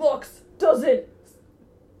 but looks doesn't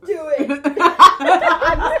do it.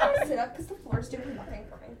 Sit up because the floor's doing nothing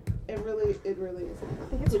for me. It really is. I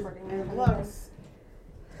think it's hurting me. And Lux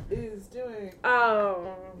is doing.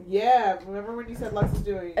 Oh. Yeah, remember when you said Lux is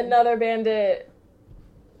doing? Another bandit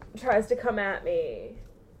tries to come at me,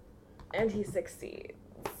 and he succeeds.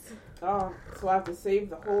 Oh, so I have to save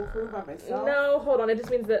the whole crew by myself? No, hold on. It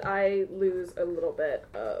just means that I lose a little bit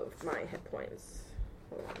of my hit points.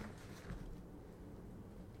 Hold on.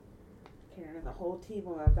 Carrying the whole team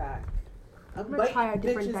on my back. I'm gonna try a biting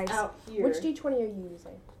different bitches dice. out here. Which D20 are you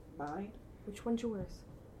using? Mine? Which one's yours?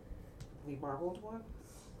 The marbled one?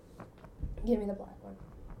 Give me the black one.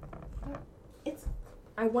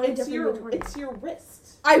 I want a different D20. It's your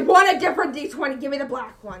wrist. I want a different D20. Give me the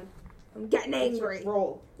black one. I'm getting angry.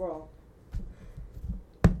 Roll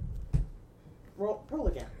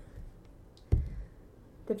again.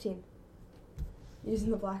 15. Using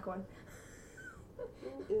the black one.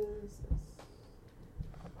 Who is this?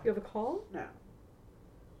 You have a call? No.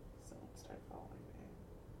 Someone start following me.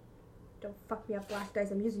 Don't fuck me up, black dice.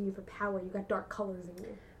 I'm using you for power. You got dark colors in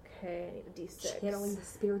you. Okay, Okay, I need a D6. Channeling the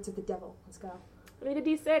spirits of the devil. Let's go. I need a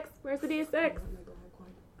D6. Where's the D6? I want my black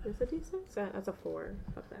one. Is it a D6? That's a 4.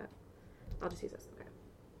 Fuck that. I'll just use this. Okay.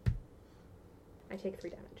 I take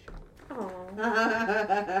 3 damage.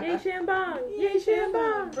 Aww. Yay, Shambong! Yay,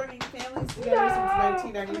 Shambong! Bringing families together since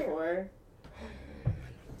 1994.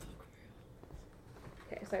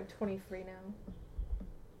 Okay, so I have 23 now.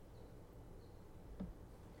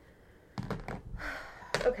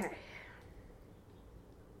 Okay.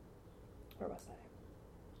 Where was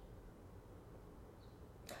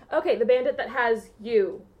I? Okay, the bandit that has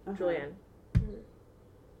you, Julianne.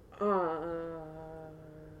 I'm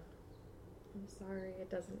sorry, it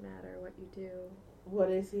doesn't matter what you do. What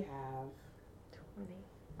does he have? 20.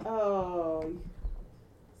 Oh.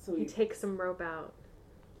 So He takes some rope out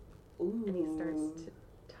Ooh. and he starts to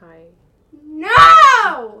tie.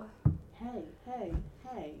 No! Hey.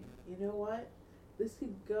 You know what? This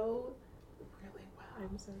could go really well.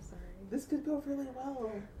 I'm so sorry. This could go really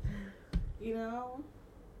well. You know?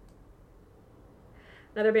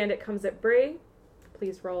 Another bandit comes at Bree.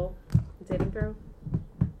 Please roll and saving throw.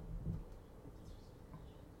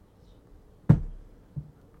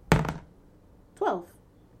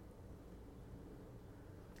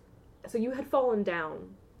 So you had fallen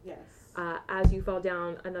down. Yes. As you fall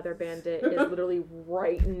down, another bandit is literally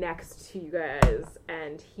right next to you guys,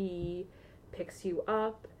 and he picks you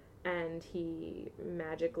up, and he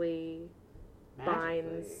magically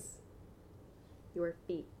binds your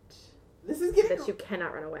feet. This is getting that you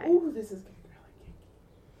cannot run away. Ooh, this is getting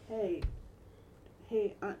really kinky.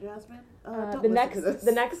 Hey, Aunt Jasmine.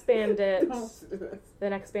 The next bandit. The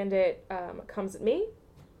next bandit comes at me,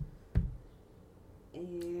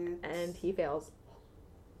 and he fails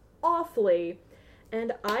awfully,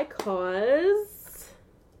 and I cause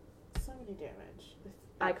so many damage.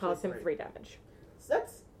 I cause him 3 damage. So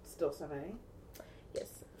that's still so many.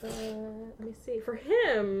 Yes. Let me see. For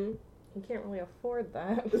him, he can't really afford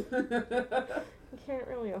that. He can't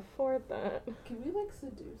really afford that. Can we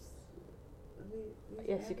seduce?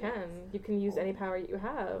 Yes, you can. You can use any power you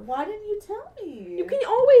have. Why didn't you tell me? You can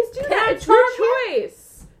always do that. It's your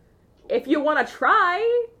choice. If you want to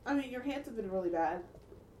try. I mean, your hands have been really bad.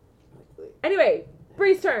 Anyway,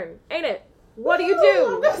 Bree's turn, ain't it? What do you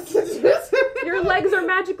do? Your legs are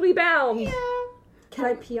magically bound. Yeah. Can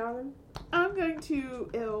I pee on him? I'm going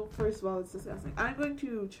to. First of all, it's disgusting. I'm going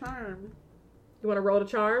to charm. You want to roll to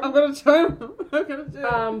charm? I'm gonna charm him. I'm gonna do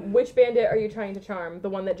it. Which bandit are you trying to charm? The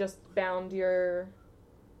one that just bound your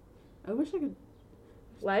I wish I could.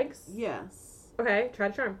 legs? Yes. Okay, try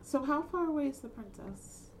to charm. So how far away is the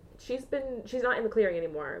princess? She's not in the clearing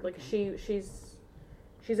anymore.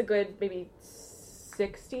 She's a good maybe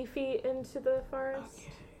 60 feet into the forest.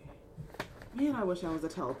 Okay. Man, I wish I was a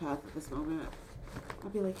telepath at this moment.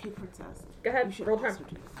 I'd be like, hey, princess. Go ahead, You should roll also charm.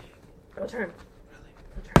 do this. Roll charm. Really?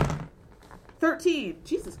 Roll charm. 13.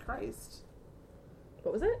 Jesus Christ.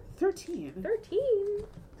 What was it? 13. 13.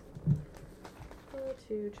 Roll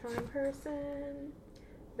to charm person.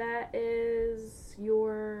 That is a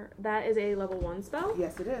level 1 spell.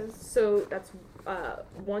 Yes, it is. So that's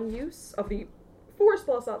 1 use of the 4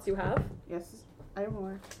 spell slots you have. Yes, I have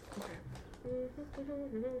more.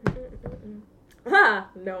 Ah,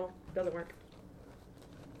 no, doesn't work.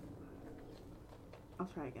 I'll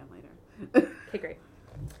try again later. Okay, great.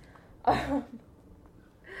 Okay.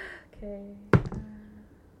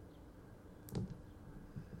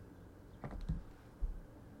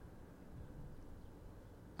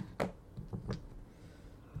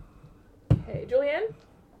 Okay, Julianne?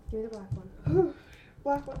 Give me the black one.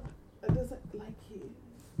 Black one doesn't like you.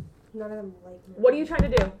 None of them like me. What are you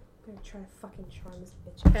trying to do? I'm gonna try to fucking charm this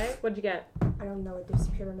bitch. Okay, what'd you get? I don't know. It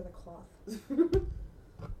disappeared under the cloth. I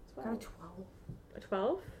got a 12. A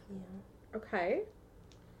 12? Yeah. Okay.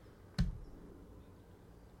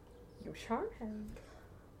 You charm him.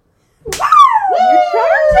 Woo! You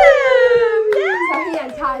charmed him! So he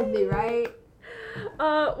untied me, right?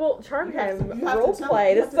 Well, charm You have him. to- you have to Role tell-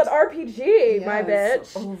 play. you This is have an to- RPG, my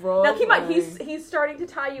Yes. bitch. Oh, role Now keep in mind, play. he's starting to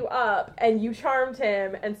tie you up, and you charmed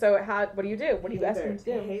him, and so what do you do? What do you Hey ask there. him to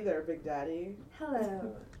do? Hey there, Big Daddy.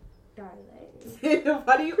 Hello, darling.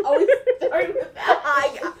 Why do you always start with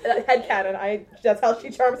that? Headcanon. That's how she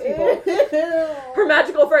charms people. Her Her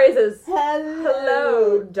magical phrases.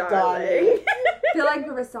 Hello, darling. I feel like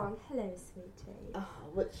the song. Hello, sweetie. Oh,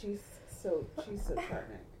 but she's so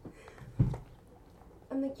charming.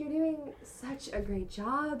 I'm like, you're doing such a great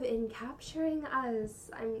job in capturing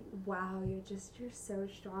us. Wow, you're so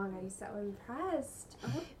strong. I'm so impressed.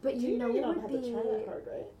 But you know it would be. Try that hard,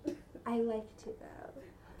 right? I like to though.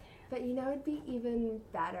 But you know it'd be even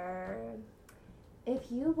better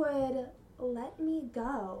if you would let me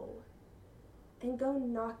go and go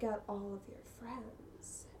knock out all of your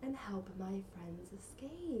friends and help my friends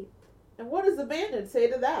escape. And what does the bandit say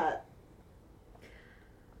to that?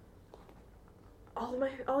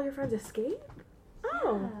 All your friends escape?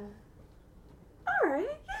 Oh. Yeah. All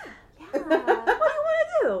right. Yeah. Yeah. What do you want to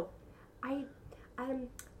do?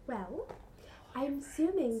 Well, I'm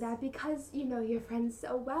assuming that because you know your friends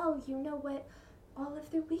so well, you know what all of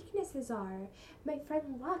their weaknesses are. My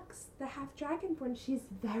friend Lux, the half dragonborn, she's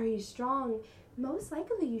very strong. Most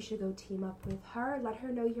likely you should go team up with her, let her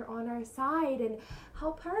know you're on our side, and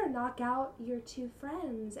help her knock out your two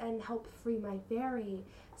friends and help free my fairy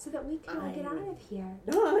so that we can all get out of here.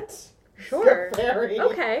 Not. Sure. The fairy.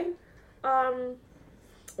 Okay.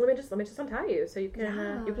 Let me just untie you so you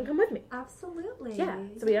can come with me. Absolutely. Yeah.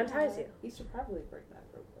 So he unties you. He should probably bring that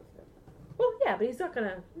rope with him. Well, yeah, but he's not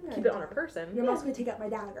gonna keep it on a person. You're also going to take out my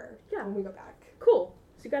dagger when we go back. Cool.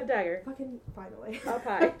 So you got a dagger. Fucking finally. Up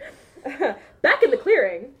high. Back in the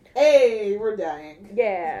clearing. Hey, we're dying.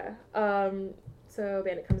 Yeah. So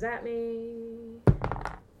Bandit comes at me.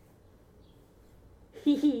 I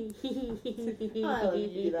love you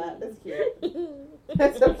do that. That's cute.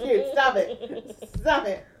 That's so cute. Stop it. Stop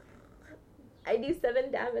it. I do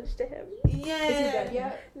 7 damage to him. Yeah. Is he dead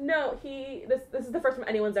yet? No, this is the first time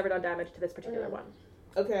anyone's ever done damage to this particular one.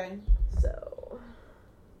 Okay. So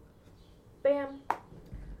bam.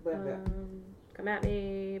 Bam, bam. Come at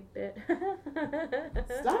me, bit.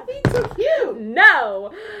 Stop being so cute.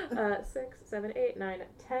 No! 6, 7, 8, 9,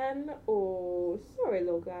 10. Oh, sorry,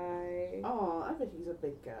 little guy. Oh, I bet he's a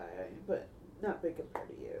big guy, but not big compared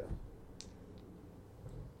to you.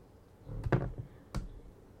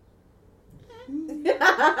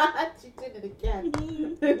 She did it again.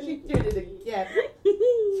 She did it again.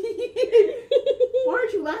 Why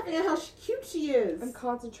aren't you laughing at how cute she is? I'm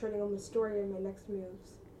concentrating on the story and my next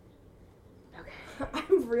moves. Okay.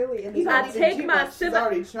 I'm really in He's this. I not take even my much. She's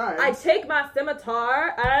already charged. I take my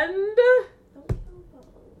scimitar and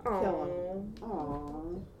Kill him.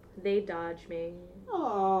 Aww. they dodge me.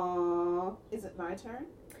 Aww. Is it my turn?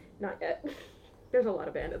 Not yet. There's a lot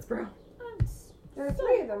of bandits, bro. There are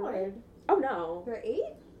 3 of them, right? Oh no. There are 8?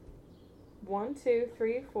 1, 2,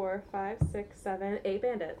 3, 4, 5, 6, 7, 8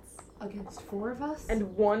 bandits. Against 4 of us?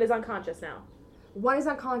 And 1 is unconscious now. 1 is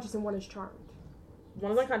unconscious and 1 is charmed.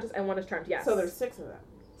 1 is unconscious and 1 is charmed, yes. So there's 6 of them.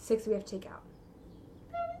 6 we have to take out.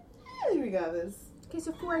 Hey, we got this. Okay,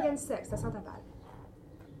 so 4 against 6. That's not that bad.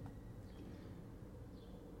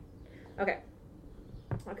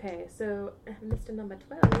 Okay, so Mr. Number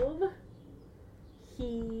 12,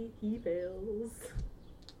 he fails.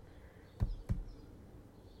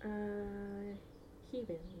 He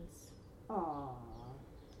wins. Aww.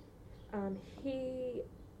 He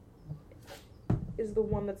is the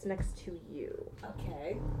one that's next to you.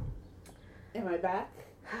 Okay. Am I back?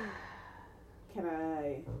 Can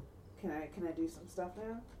I do some stuff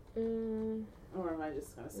now? Or am I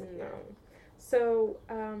just gonna sit here? No. So,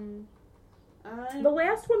 the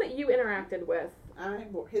last one that you interacted with,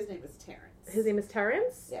 his name is Terrence. his name is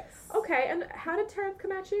Terrence? Yes. Okay, and how did Terrence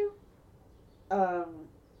come at you? The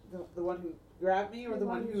one who grabbed me, or the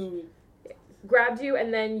one who Grabbed you,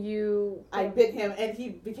 and then you... I bit him, and he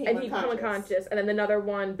became unconscious. And then another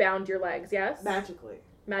one bound your legs, yes? Magically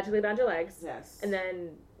Magically bound your legs. Yes. And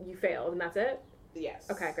then you failed, and that's it? Yes.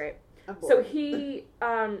 Okay, great. I'm So bored. he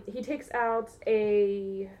takes out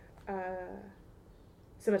a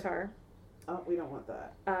scimitar. Oh, we don't want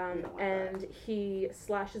that. We don't want And he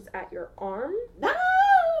slashes at your arm. No!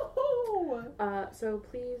 So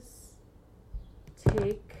please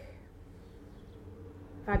take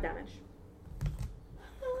 5 damage.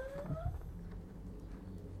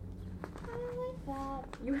 I don't like that.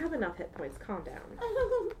 You have enough hit points. Calm down.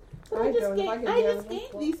 I just gained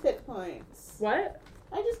gained these hit points. What?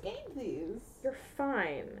 I just gained these. You're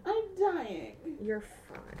fine. I'm dying. You're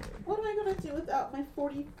fine. What am I gonna do without my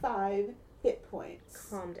 45 hit points?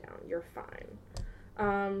 Calm down. You're fine.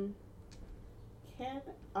 Can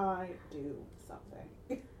I do something?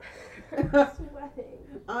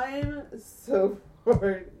 Sweating. I'm so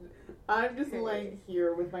bored. I'm just laying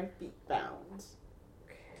here with my feet bound.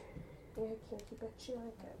 Yeah, I can't keep it. She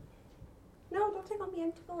like it. No, don't take on me.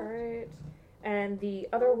 I'm too old. Alright. And the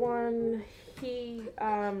other one, he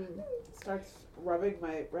Starts rubbing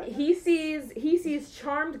my retina. he sees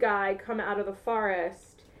Charmed Guy come out of the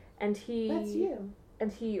forest, and That's you.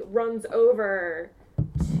 and he runs over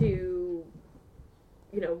to,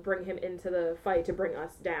 bring him into the fight, to bring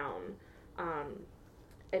us down.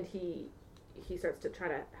 And he starts to try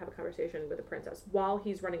to have a conversation with the princess. While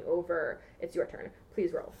he's running over, it's your turn.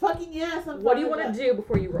 Please roll. Fucking yes. What do you want to do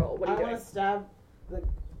before you roll? What are you I doing? want to stab the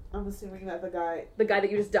I'm assuming that the guy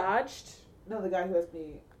that you just dodged, the guy who has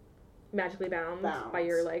me magically bound by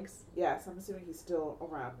your legs. Yes, I'm assuming he's still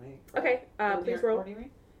around me. Okay, please roll. Or near me?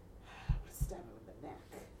 I'm gonna stab him in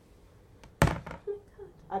the neck.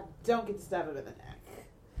 I don't get to stab him in the neck.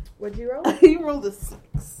 What'd you roll? He rolled a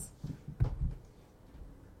 6.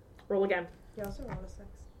 Roll again. You also rolled a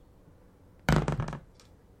 6.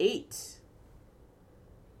 8.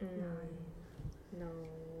 No,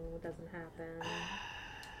 it doesn't happen.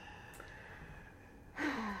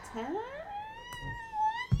 10?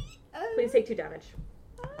 Please take 2 damage.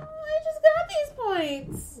 I just got these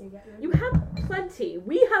points. You have plenty.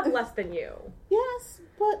 We have less than you. Yes,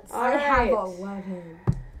 but I have Alright. 11.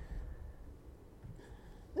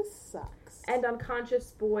 this sucks. And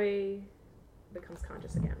unconscious boy becomes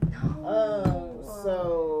conscious again. Oh,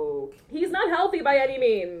 so He's not healthy by any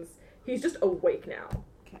means. He's just awake now.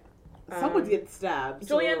 someone's getting stabbed.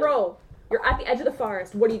 Julianne, roll. You're at the edge of the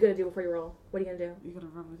forest. What are you going to do before you roll? What are you going to do? You're gonna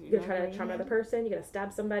run with You're going to try to charm another person? You're going to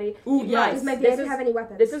stab somebody? Ooh, yes. Does my This bandit is- have any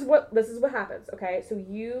weapons? This is what happens, okay? So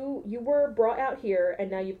you were brought out here, and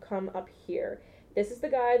now you've come up here. This is the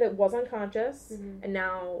guy that was unconscious, and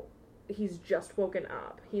now he's just woken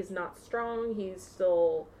up. He's not strong. He's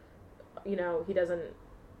still, he's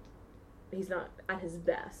not at his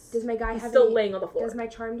best. Does my guy He's have still any, laying on the floor. Does my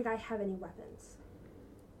charmed guy have any weapons?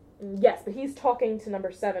 Yes, but he's talking to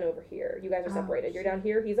number 7 over here. You guys are Oh, separated. You're down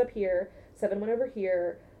here. He's up here. 7 went over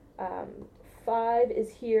here. 5 is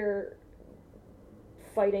here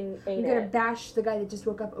fighting I'm gonna Ain't. bash the guy that just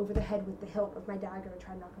woke up over the head with the hilt of my dagger and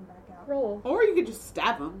try to knock him back out. Roll. Or you could just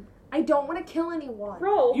stab him. I don't want to kill anyone.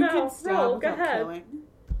 Roll. You No, can stab roll. Go without ahead. killing.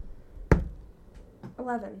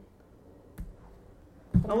 11.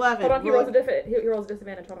 11. Hold on. He rolls a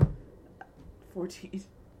disadvantage. Hold on. 14.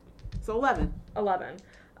 So 11. 11.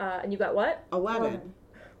 And you got what? 11.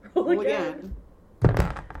 Roll Roll again.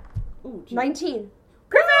 Ooh, gee. 19.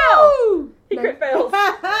 Crit fail! Woo! He crit fails. He's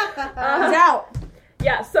out.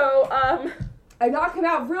 Yeah, so, I knocked him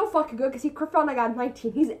out real fucking good because he crit failed and I got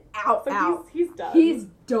 19. He's out. so he's done. He's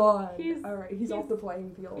done. He's- He's off the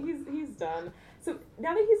playing field. He's done. So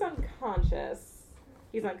now that he's unconscious,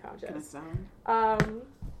 Can I unconscious. stab him?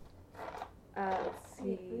 Let's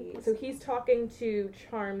see. So he's talking to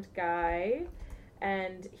Charmed Guy,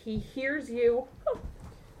 and he hears you.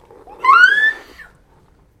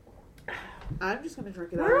 I'm just gonna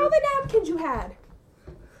drink it Where are out the napkins you had?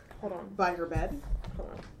 Hold on. by her bed. Hold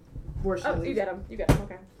on. Where she Oh, leaves. you get him. You get him.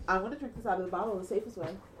 Okay. I'm gonna drink this out of the bottle the safest way.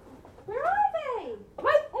 Where are they?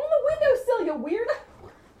 Right on the windowsill, you weird.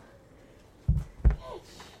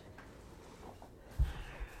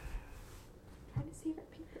 Trying to save our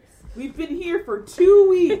papers. We've been here for 2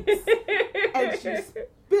 weeks, and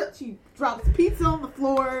she drops pizza on the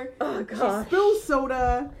floor. Oh She gosh. spills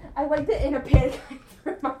soda. I liked it in a panic.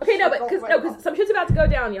 Okay, no, but because some shit's about to go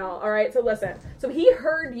down, y'all. All right, so listen. So he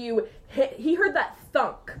heard you. He heard that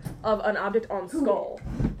thunk of an object on skull.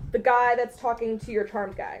 The guy that's talking to your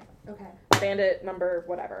Charmed Guy, Okay. bandit number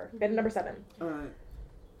whatever, bandit number 7,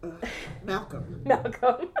 Malcolm.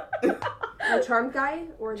 Malcolm. The charmed guy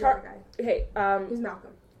or the other guy? Hey, Who's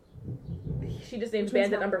Malcolm? she just named Which one's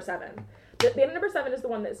bandit number 7. Bandit number 7 is the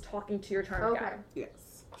one that's talking to your Charmed Okay. Guy.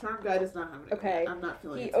 Yes. Charm guy does not have it. Okay. I'm not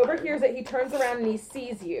feeling He inspired. overhears it. He turns around and he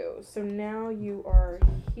sees you. So now you are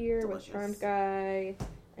here Delicious. with Charmed Guy,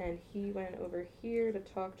 and he went over here to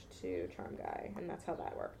talk to Charmed Guy, and that's how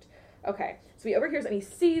that worked. Okay, so he overhears and he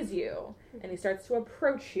sees you, and he starts to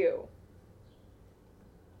approach you.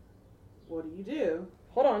 What do you do?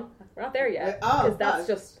 Hold on, we're not there yet, Oh, because that's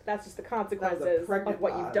just the consequences pregnant of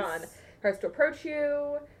what you've pause. done. Starts to approach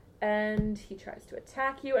you, and he tries to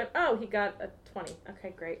attack you, and oh, he got a 20.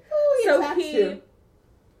 Okay, great. Oh, he So attacks he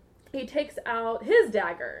you. takes out his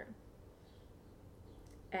dagger,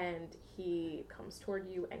 and he comes toward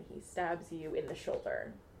you, and he stabs you in the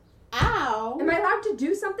shoulder. Ow! Am I allowed to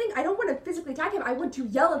do something? I don't want to physically attack him. I want to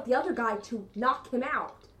yell at the other guy to knock him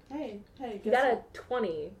out. Hey, He guess got a what?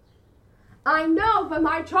 20. I know, but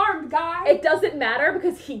my charmed guy. It doesn't matter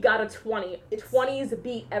because he got a 20. 20s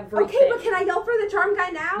beat everything. Okay, but can I yell for the charmed guy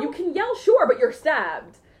now? You can yell, sure, but you're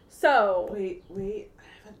stabbed. So, Wait.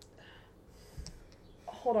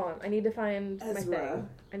 hold on. I need to find my Ezra. thing.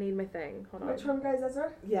 I need my thing. Hold My on. charmed guy is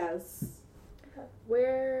Ezra? Yes.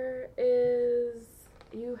 Where is...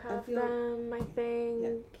 You have feel- them, my thing. Yeah.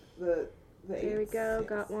 The There we eights, go. yes.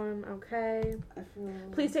 Got one. Okay. I feel...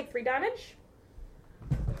 Please take 3 damage.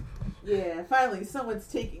 Yeah, finally someone's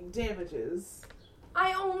taking damages.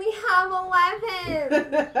 I only have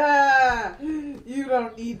 11. You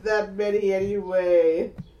don't need that many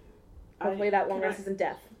anyway. Hopefully that long can rest isn't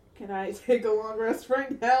death. Can I take a long rest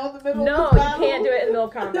right now in the middle No, of the you battle? can't do it in the middle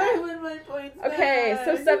of I combat. win my points Okay, back.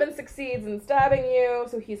 so 7 succeeds in stabbing you.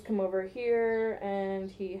 So he's come over here,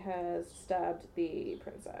 and he has stabbed the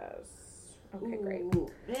princess. Okay, great. Ooh,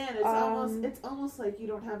 man, it's almost like you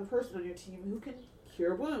don't have a person on your team who can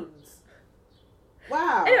cure wounds.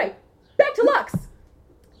 Wow. Anyway, back to Lux.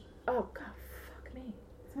 Oh, God, fuck me.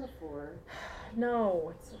 It's not a 4.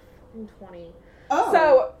 No, it's a fucking 20. Oh.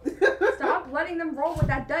 So, Stop letting them roll with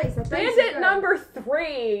that dice. That dice is bandit good. number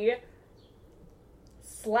 3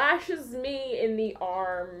 slashes me in the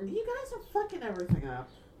arm. You guys are fucking everything up.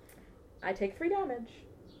 I take 3 damage.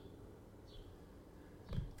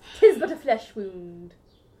 'Tis but a flesh wound.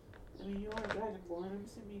 I mean, you are a dragonborn. I'm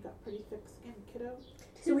assuming you got pretty thick skin, kiddo.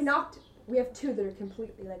 So we have 2 that are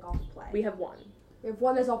completely like off play. We have 1. We have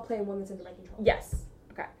 1 that's off play and 1 that's under my control. Yes.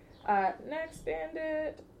 Okay. Next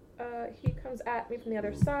bandit. He comes at me from the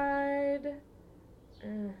other side.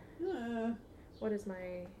 What is my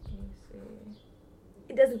AC?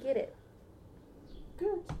 He doesn't get it.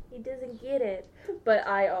 Good. He doesn't get it. But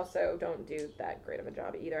I also don't do that great of a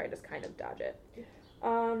job either. I just kind of dodge it.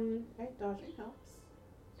 Right, dodging helps.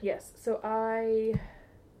 Yes. So I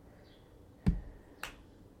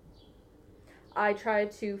try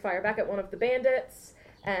to fire back at one of the bandits,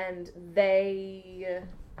 and they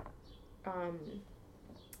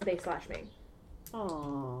slash me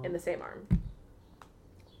Oh. in the same arm.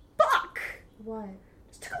 Fuck! What?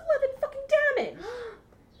 Just took 11 fucking damage!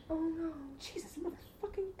 Oh no. Jesus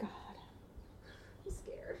motherfucking God. I'm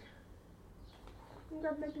scared. I'm gonna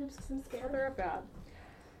grab my boobs because I'm scared. Mother of God.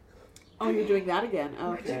 Oh, you're doing that again.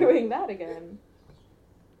 Okay. We're doing that again.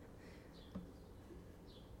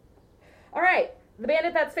 Alright, the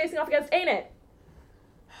bandit that's facing off against Ain't It.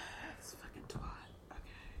 This fucking twat.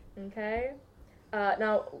 Okay. Okay.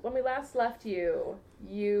 Now, when we last left you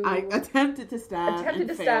I attempted to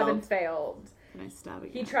stab. and failed. And I stab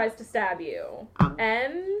again. He tries to stab you.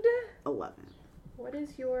 And 11. what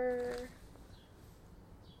is your...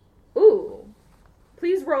 Ooh.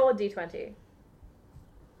 Please roll a d20.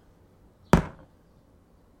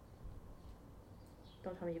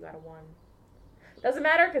 Don't tell me you got a 1. Doesn't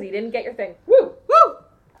matter, because you didn't get your thing. Woo! Woo!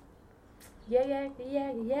 Yeah.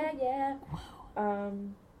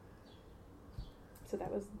 So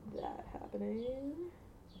that was that happening.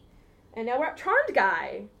 And now we're at Charmed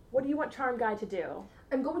Guy. What do you want Charmed Guy to do?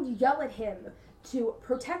 I'm going to yell at him to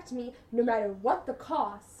protect me no matter what the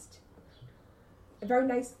cost. Very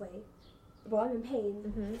nicely. While I'm in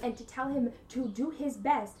pain. And to tell him to do his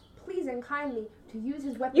best, please and kindly, to use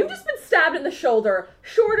his weapon. You've just been stabbed in the shoulder.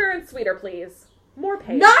 Shorter and sweeter, please. More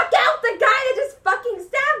pain. Knock out the guy that just fucking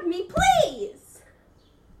stabbed me, please!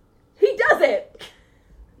 He does it!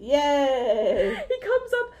 Yay! He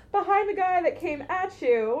comes up behind the guy that came at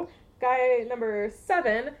you. Guy number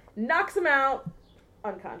 7. Knocks him out.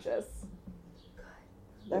 Unconscious.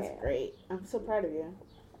 That's great. I'm so proud of you.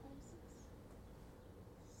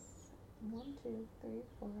 1, 2, 3,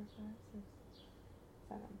 4, 5, 6,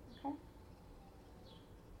 7.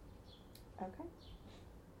 Okay.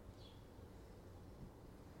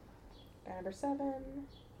 Guy number 7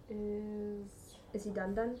 is... Is he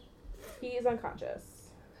done? He is unconscious.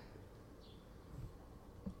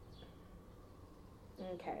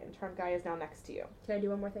 Okay, and Charmed Guy is now next to you. Can I do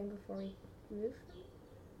one more thing before we move?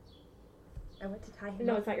 I want to tie him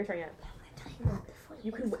No, up. it's not your turn yet. I want to tie him up before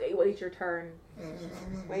You can wait your turn.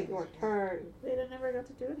 Wait your turn. Wait, I never got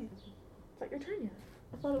to do anything. It's not your turn yet.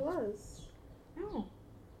 I thought it was. No.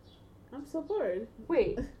 I'm so bored.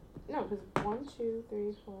 Wait. No, because 1, 2,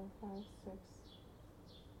 3, 4, 5, 6,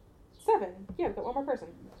 7. Yeah, we've got one more person.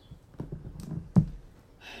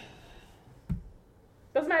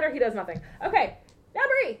 Doesn't matter, he does nothing. Okay, now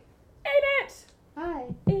Bree! Ain't it? Hi.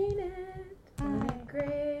 Ain't it? Ain't it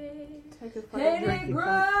great? Take a fucking drink, you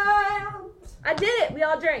cunt. I did it! We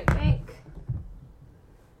all drank. Drink.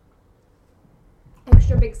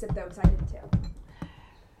 Extra big sip though, because I did too.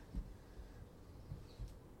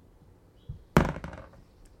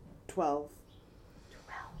 12.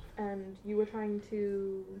 And you were trying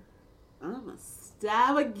to... I'm gonna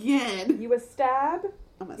stab again. You was stab?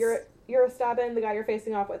 I'm a You're stabbing the guy you're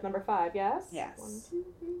facing off with, number 5, yes? Yes. 1, 2,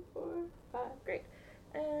 3, 4, 5. Great.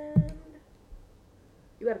 And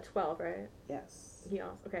you got a 12, right? Yes. He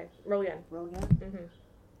also. Okay, roll again. Roll again.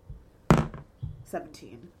 Mm-hmm.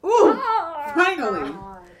 17. Ooh! Oh, Finally!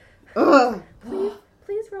 God. Ugh.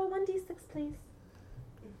 Please roll 1d6, please.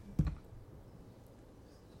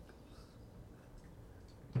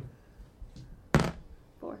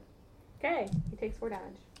 Okay, he takes 4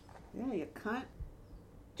 damage. Yeah, you cunt.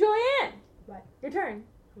 Julianne! What? Your turn.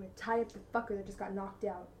 I'm gonna tie up the fucker that just got knocked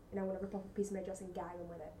out, and I want to rip off a piece of my dress and gag him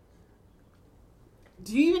with it.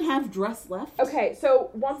 Do you even have dress left? Okay, so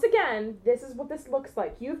once again, this is what this looks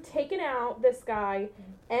like. You've taken out this guy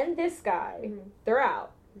and this guy. Mm-hmm. They're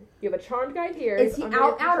out. You have a charmed guy here. Is he under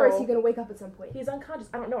your out, or is he control. gonna wake up at some point? He's unconscious.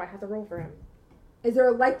 I don't know. I have to roll for him. Is there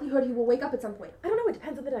a likelihood he will wake up at some point? I don't know. It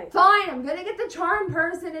depends on the dice. Fine, I'm gonna get the charm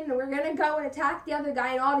person, and we're gonna go and attack the other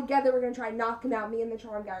guy, and all together we're gonna try and knock him out. Me and the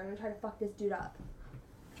charm guy are gonna try to fuck this dude up.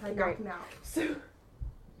 Try and knock Great. him out.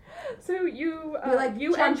 So you, Be like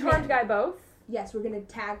you charmed and charmed man. guy both. Yes, we're gonna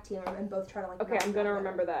tag team him and both try to like. Okay, knock I'm him gonna out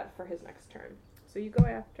remember that for his next turn. So you go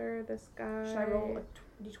after this guy. Should I roll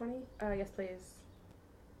a d20? Yes, please.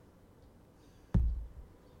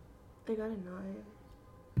 I got a 9.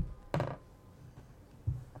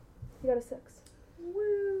 You got a 6.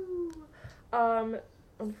 Woo.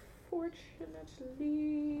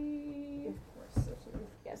 Unfortunately. Of course.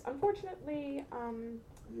 Yes, unfortunately,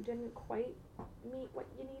 you didn't quite meet what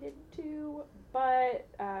you needed to, but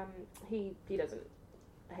he doesn't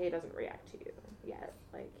react to you yet.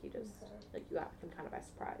 Like he just like you got him kind of by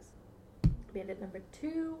surprise. Bandit number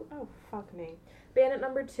 2. Oh fuck me. Bandit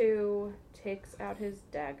number 2 takes out his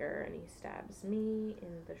dagger and he stabs me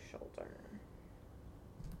in the shoulder.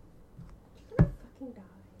 She's gonna fucking die.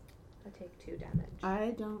 I take 2 damage.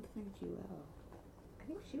 I don't think you will. I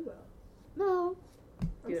think she will. No.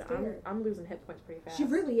 Dude, I'm scared. I'm losing hit points pretty fast. She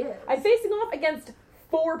really is. I'm facing off against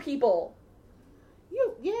 4 people.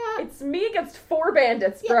 Yeah. It's me against 4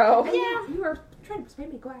 bandits, bro. Yeah. You are trying to persuade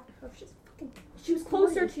me to go after her. She's fucking. She was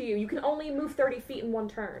closer to you. You can only move 30 feet in one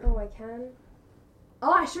turn. Oh, I can.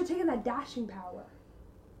 Oh, I should have taken that dashing power.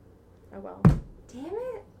 Oh well. Damn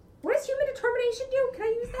it! What does human determination do? Can I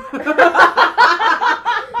use that?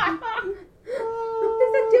 What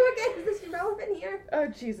does that do again? Is this relevant here? Oh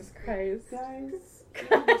Jesus Christ. Guys.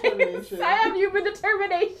 Determination. Sam, human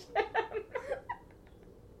determination.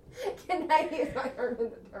 Can I use my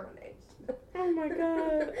human determination? Oh my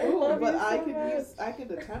god. I Ooh, love but you so much. I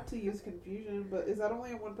could attempt to use confusion, but is that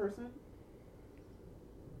only on one person?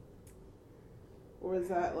 Or is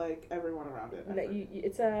that like everyone around it? No,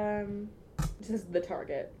 it's just the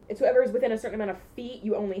target. It's whoever is within a certain amount of feet.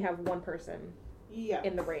 You only have one person Yeah.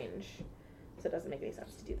 in the range, so it doesn't make any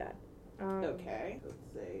sense to do that. Okay. Let's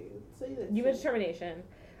say that. Human determination.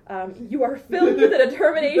 You are filled with a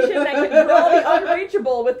determination that can draw the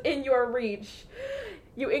unreachable within your reach.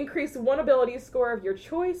 You increase one ability score of your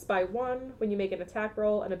choice by 1 when you make an attack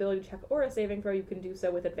roll, an ability check, or a saving throw. You can do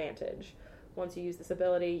so with advantage. Once you use this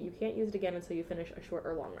ability, you can't use it again until you finish a short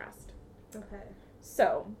or long rest. Okay.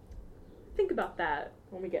 So, think about that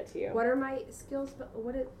when we get to you. What are my skills?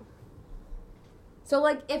 So,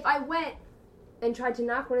 like, if I went and tried to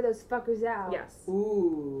knock one of those fuckers out, Yes.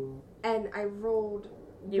 Ooh. and I rolled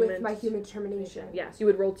Human with my human determination, Yes, you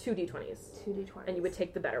would roll 2 d20s, 2d20, and you would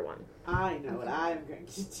take the better one. I know what I'm going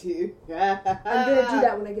to do. I'm gonna do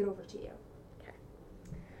that when I get over to you.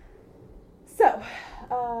 So,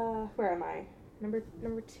 where am I? Number 2,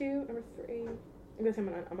 number 3. I guess I'm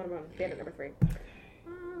gonna run bandit number 3.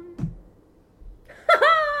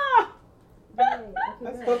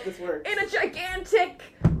 Let's hope this works. In a gigantic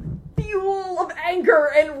fuel of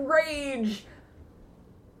anger and rage,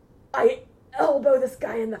 I elbow this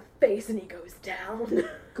guy in the face and he goes down.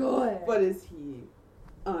 Good. But is he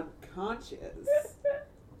unconscious?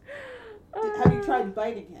 Have you tried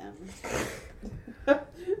biting him?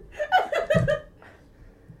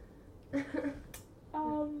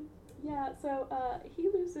 Yeah, so, he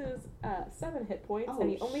loses, 7 hit points, Oh, and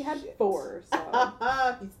he only had shit. 4,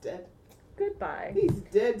 so He's dead. goodbye. He's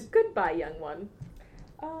dead. Goodbye, young one.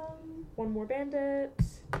 One more bandit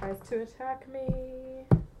tries to attack me.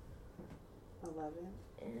 11.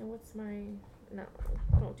 And what's my... No,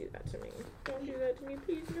 don't do that to me. Don't do that to me,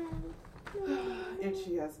 please, no. No. And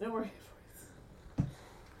she has no more hit points.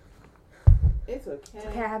 It's okay. It's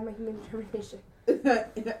okay, I have my human determination.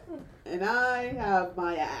 And I have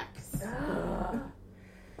my axe. I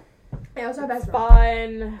also have It's Ezra.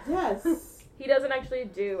 fun. Yes. He doesn't actually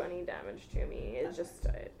do any damage to me. It's just,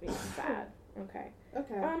 he's bad. Okay.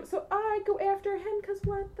 Okay. So I go after him, because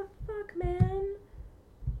what the fuck, man?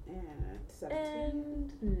 And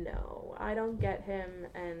 17. And no, I don't get him,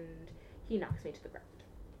 and he knocks me to the ground.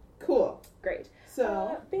 Cool. Great.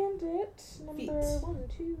 So, Bandit number Feet. 1,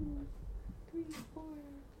 2, 3, 4.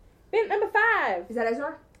 Bandit number 5. Is that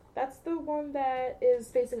Ezra? That's the one that is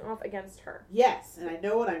facing off against her. yes, and I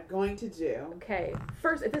know what I'm going to do. Okay.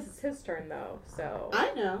 First, this is his turn though, so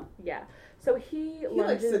I know. yeah. So he He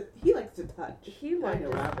likes lunges. to touch. He I know lunges.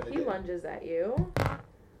 what I'm gonna He do. lunges at you.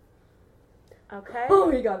 Okay.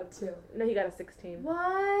 Oh, he got it too. No, he got a 16.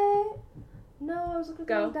 What? No, I was looking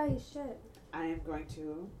Go. for the dice. Shit. I am going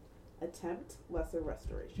to attempt lesser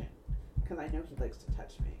restoration because I know he likes to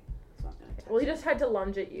touch me. So I'm going to touch Well, he him. just tried to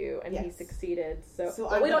lunge at you, and he Yes. succeeded. So So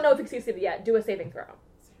well, I'm we don't gonna- know if he succeeded yet. Do a saving throw.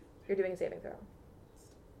 You're doing a saving throw.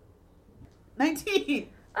 19!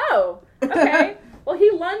 Oh, okay. Well,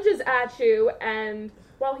 he lunges at you, and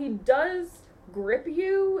while he does grip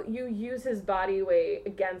you, you use his body weight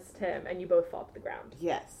against him, and you both fall to the ground.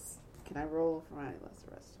 Yes. Can I roll for my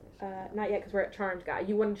lesser restoration? Not yet, because we're at Charmed Guy.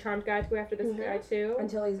 You want Charmed Guy to go after this guy, too?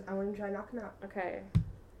 Until I want to try to knock him out. Okay.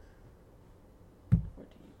 14,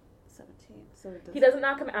 17. So it does He doesn't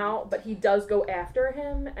knock him out, but he does go after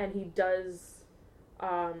him, and he does,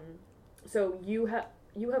 so you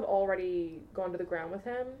have already gone to the ground with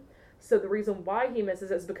him. So the reason why he misses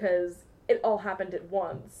is because it all happened at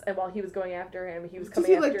once, and while he was going after him, he was Does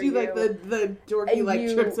coming he, after like, do, you. like, the dorky, And like,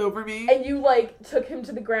 you- trips over me? And you, like, took him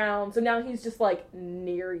to the ground, so now he's just, like,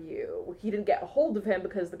 near you. He didn't get a hold of him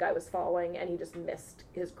because the guy was falling, and he just missed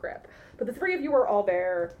his grip. But the three of you are all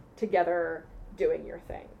there together doing your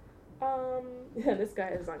thing. Yeah, this guy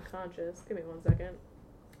is unconscious. Give me 1 second.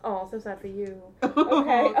 Oh, so sad for you.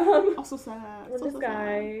 Okay, Also sad. well, So this sad.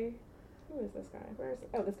 guy... Who is this guy? Where is he?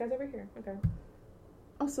 Oh, this guy's over here. Okay.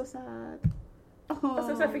 Oh, so sad. Oh,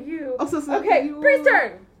 so sad for you. Oh, so sad Okay, for you. Bree's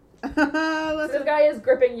turn! So lesser, this guy is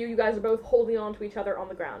gripping you. You guys are both holding on to each other on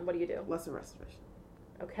the ground. What do you do? lesser restoration.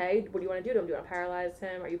 Okay, what do you want to do to him? Do you want to paralyze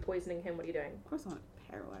him? Are you poisoning him? What are you doing? Of course I want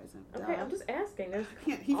to paralyze him. Okay, Duh. I'm just asking. There's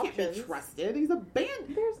He can't be options. trusted. He's a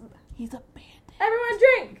bandit. There's He's a bandit. everyone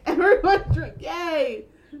drink. Everyone drink. Yay!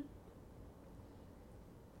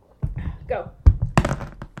 Go.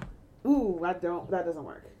 Ooh, that doesn't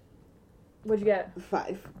work. What'd you get?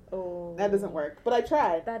 5. Oh, That doesn't work. But I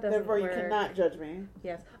tried. That doesn't Therefore, work. you cannot judge me.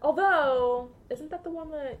 Yes. Although, isn't that the one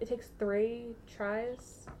that it takes 3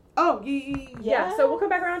 tries? Oh, Yeah. So we'll come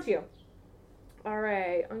back around to you. All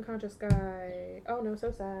right, unconscious guy. Oh no, so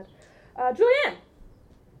sad. Julianne.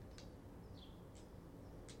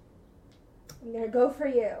 I'm gonna go for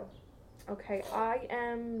you. Okay, I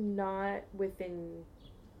am not within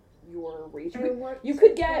your reach. I want You to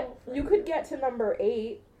could go for get to number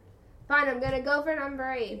 8. Fine, I'm gonna go for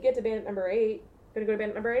number You 8. could get to bandit number 8. Gonna go to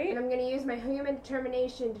bandit number 8? And I'm gonna use my human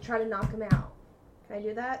determination to try to knock him out. Can I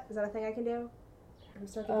do that? Is that a thing I can do? I'm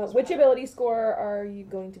still confused Which about ability score are you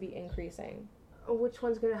going to be increasing? that. Which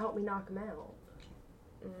one's gonna help me knock him out?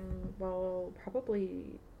 Well,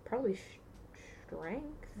 probably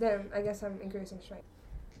strength. Then I guess I'm increasing strength.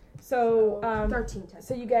 So 13 10.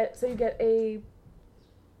 so you get a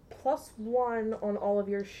 +1 on all of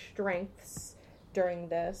your strengths during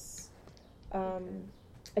this, and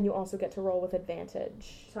you also get to roll with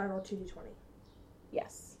advantage. So I rolled 2d20.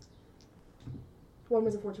 Yes. One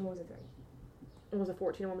was a 14, one was a 3. One was a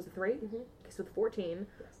 14, one was a 3. Mhm. Okay, so the 14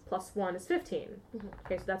 Yes. +1 is 15. Mhm.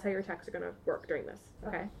 Okay, so that's how your attacks are gonna work during this.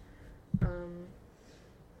 Okay.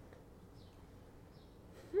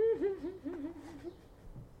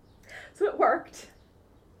 So it worked.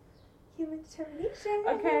 Human determination.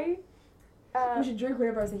 Okay. We should drink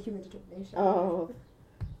whenever I say human determination. Oh,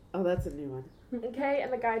 that's a new one. Okay,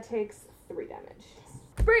 and the guy takes 3 damage.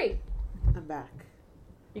 Bree! I'm back.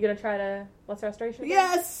 You gonna try to lesser restoration? again?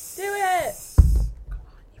 Yes! Do it! Come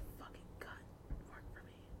on, you fucking gun. Work for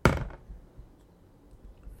me.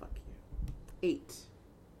 Fuck you. 8.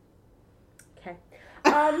 Okay.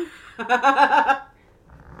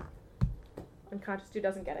 Unconscious dude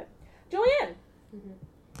doesn't get it. Julianne! Mhm.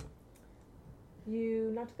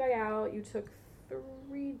 You knocked the guy out. You took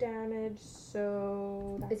 3 damage,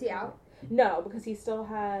 so... Is he out? No, because he still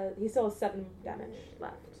has 7 damage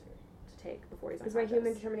left to take before he's Is my unconscious.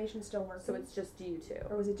 human determination still working? So it's just you two.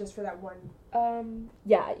 Or was it just for that one?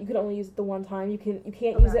 Yeah, you can only use it the one time. You can't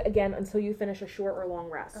Okay. use it again until you finish a short or long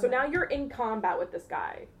rest. So Okay. now you're in combat with this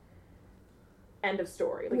guy. End of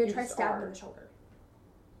story. I'm Like gonna you try just stabbing him are. in the shoulder.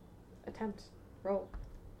 Attempt. Roll.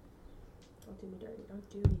 Don't do me dirty. Don't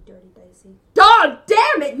do me dirty, Dicey. God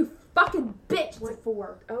damn it, you fucking bitch! It's a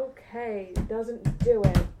 4. Okay, doesn't do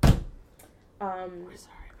it. We're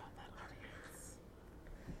sorry about that, audience.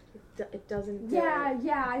 It doesn't do Yeah, it.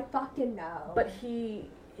 yeah, I fucking know. But he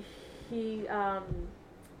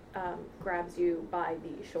grabs you by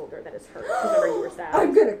the shoulder that is hurt. 'Cause remember you were stabbed.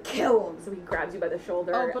 I'm gonna kill him. So he grabs you by the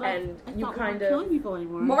shoulder, and you thought we kind weren't of killing people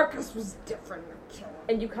anymore. Marcus was different. I'm gonna kill him.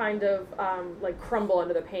 and you kind of like crumble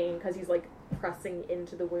under the pain because he's like pressing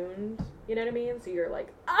into the wound. You know what I mean? So you're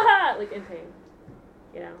like like in pain.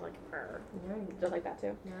 You know, like just like that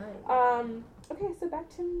too. Nice. Okay, so back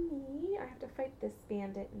to me. I have to fight this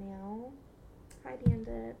bandit now. Hi,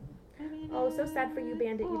 bandit. Oh, so sad for you,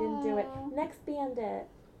 bandit. You didn't do it. Next bandit.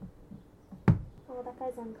 Oh, that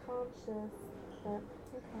guy's unconscious. But,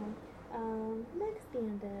 okay. Next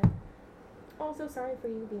bandit. Oh, so sorry for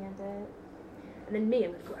you, bandit. And then me,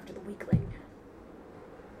 I'm gonna go after the weakling.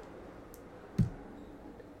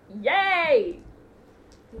 Yay!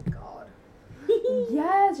 Thank God.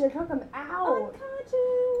 Yes, you took him out.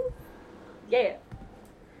 Unconscious. Yeah.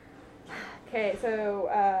 Okay,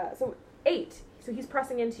 so 8. So he's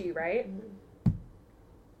pressing into you, right?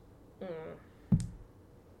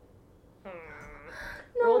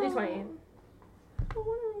 Roll a d20. I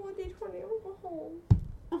want to roll a d20. I want to go home.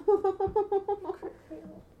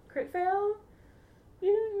 Crit fail?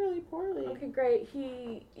 You're doing really poorly. Okay, great.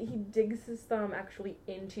 He digs his thumb actually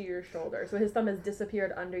into your shoulder. So his thumb has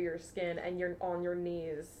disappeared under your skin and you're on your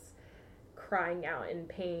knees crying out in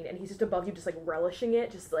pain. And he's just above you, just like relishing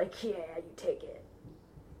it. Just like, yeah, you take it.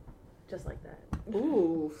 Just like that.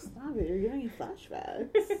 Ooh, stop it. You're giving me flashbacks.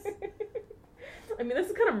 I mean, this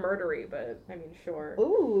is kind of murdery, but I mean, sure.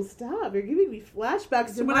 Ooh, stop. You're giving me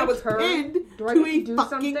flashbacks to when I was turn? pinned Do I to get a to do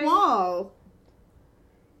fucking something? wall.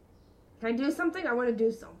 Can I do something? I want to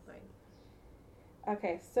do something.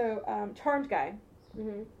 Okay, so charmed guy.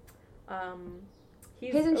 Mm-hmm.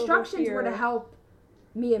 He's His instructions over were to here. help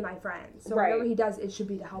me and my friends. So Right. whatever he does, it should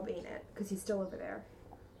be to help Enid, because he's still over there.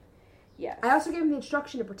 Yes. I also gave him the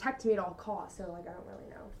instruction to protect me at all costs, so like I don't really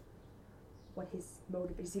know what his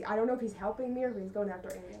motive is. I don't know if he's helping me or if he's going after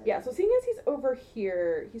Enid. Yeah, so seeing as he's over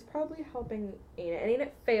here, he's probably helping Enid. And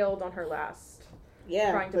Enid failed on her last.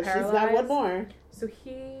 Yeah, Trying to but she's got paralyze. one more. So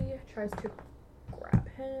he tries to grab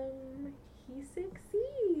him. He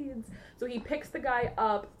succeeds. So he picks the guy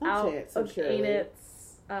up Don't out say it so of surely.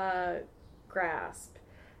 Enid's grasp.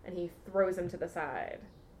 And he throws him to the side.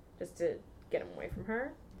 Just to get him away from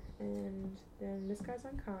her. And then this guy's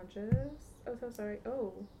unconscious. Oh, so sorry.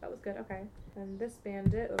 Oh, that was good. Okay. And this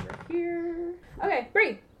bandit over here. Okay,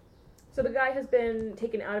 breathe. So the guy has been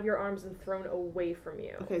taken out of your arms and thrown away from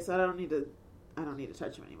you. Okay, so I don't need to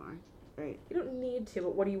touch him anymore. Right. You don't need to,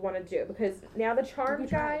 but what do you want to do? Because now the You charmed can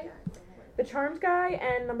try guy, again. the charmed guy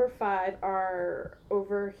and number 5 are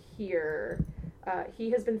over here.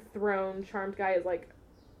 He has been thrown. Charmed guy is like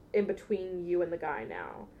in between you and the guy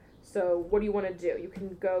now. So what do you want to do? You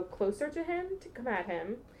can go closer to him to come at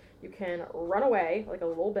him. You can run away like a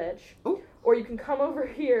little bitch. Ooh. Or you can come over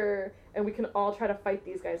here and we can all try to fight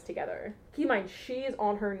these guys together. Keep in mind, she's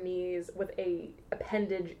on her knees with a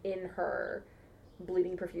appendage in her,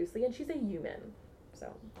 bleeding profusely, and she's a human.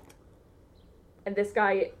 So. And this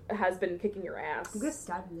guy has been kicking your ass. I'm gonna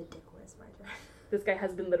stab him in the dick when it's my turn. This guy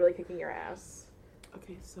has been literally kicking your ass.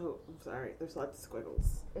 Okay, so I'm sorry. There's lots of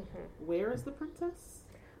squiggles. Mm-hmm. Where is the princess?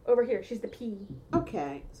 Over here, she's the P.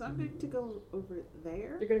 Okay, so I'm going to go over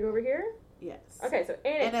there. You're gonna go over here? Yes. Okay, so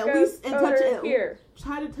Anna And at goes least and over touch it. here.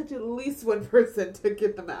 Try to touch at least one person to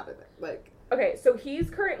get them out of it. Like, Okay, so he's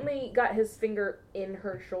currently got his finger in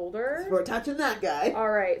her shoulder. we're touching that guy. All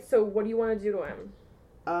right, so what do you want to do to him?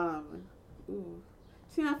 Ooh.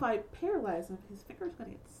 See, now if I paralyze him, his finger's gonna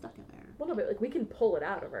get stuck in there. Well, no, but like we can pull it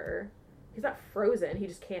out of her. He's not frozen. He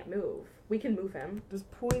just can't move. We can move him. Does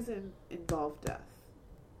poison involve death?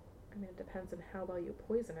 I mean, it depends on how well you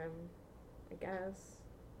poison him, I guess.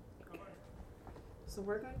 Okay. So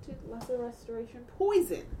we're going to lesser restoration.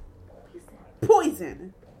 Poison.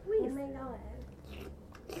 Poison. Oh my god.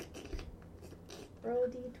 Roll a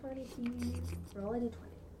d20, please. Roll a d20.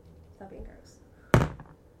 Stop being gross.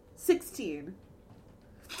 16.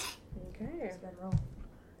 Okay. It's a good roll.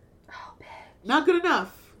 Oh, bitch. Not good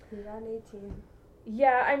enough. You got an 18.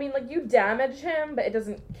 Yeah, I mean, like, you damage him, but it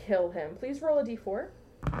doesn't kill him. Please roll a d4.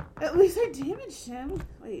 At least I damaged him.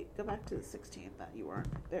 Wait, go back to the 16 that you were.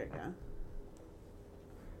 There you go.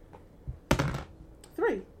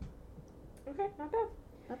 3. Okay, not bad.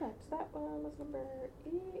 Not bad. So that one was number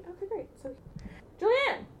 8. Okay, great. So,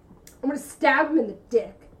 Julianne! I'm gonna stab him in the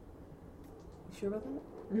dick. You sure about that?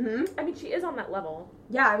 Mm-hmm. I mean, she is on that level.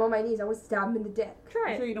 Yeah, I'm on my knees. I want to stab him in the dick. Try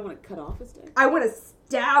You it. sure you don't want to cut off his dick? I want to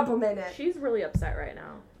stab him in it. She's really upset right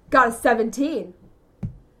now. Got a 17.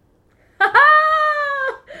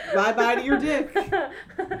 Bye-bye to your dick.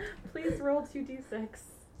 Please roll 2d6.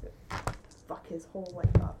 Fuck his whole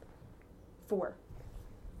life up. 4.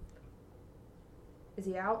 Is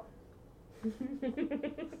he out?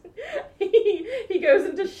 he goes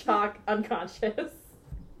into shock, unconscious.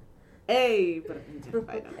 Hey, but you didn't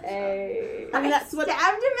fight him. Hey. I mean, that's what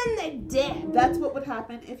Stabbed him in the dick. that's what would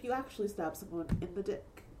happen if you actually stab someone in the dick.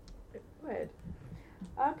 Good.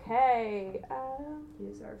 Okay. He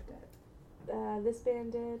deserved it. This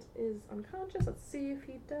bandit is unconscious. Let's see if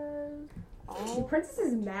he does. The princess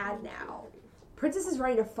is mad now. Princess is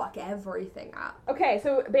ready to fuck everything up. Okay,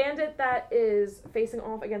 so bandit that is facing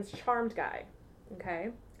off against charmed guy. Okay.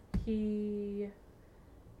 He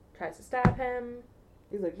tries to stab him.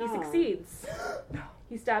 He's like, He no. succeeds.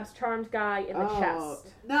 He stabs Charmed Guy in the chest.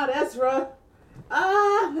 Not Ezra.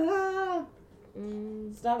 Ah!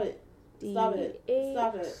 Mm, Stop it. Stop it. D8.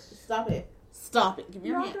 Stop it. Stop it. Stop it. Give me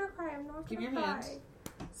I'm your not hand. gonna cry. I'm not Give gonna me your cry. hand.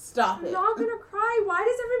 Stop I'm it. not gonna cry. Why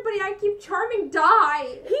does everybody I keep charming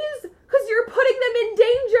die? Because you're putting them in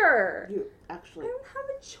danger. You I actually. don't have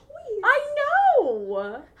a choice. I know.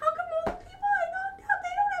 How come all the people I know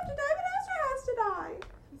they don't have to die, but Ezra has to die?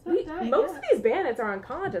 He's not dying Most yet. of these bandits are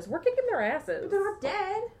unconscious. We're kicking their asses. But they're not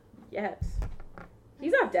dead. Yet.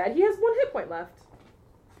 He's not dead. He has 1 hit point left.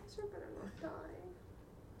 Ezra better not die.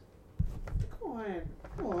 Come on.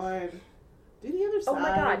 Come on. Do the other side. Oh my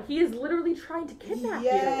god, he is literally trying to kidnap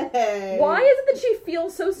Yay. you. Why is it that she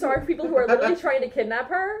feels so sorry for people who are literally trying to kidnap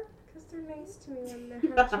her? Because they're nice to me when they're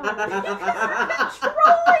charming.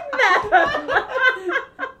 Trolling them!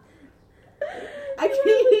 I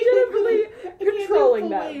can't You're trolling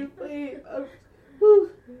them. Wait.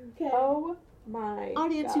 Okay. Oh my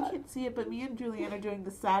Audience, god. you can't see it, but me and Julianne are doing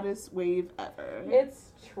the saddest wave ever.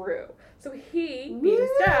 It's true. So he, being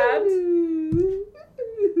stabbed,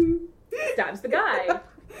 stabs the guy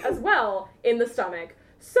as well in the stomach.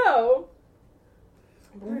 So,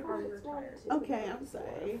 My arm is tired. Okay, I'm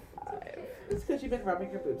sorry. 5. It's because you've been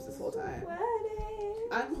rubbing your boobs this whole time.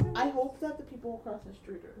 I hope that the people across the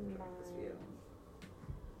street are enjoying this view.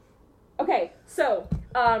 Okay, so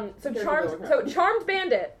Careful, charmed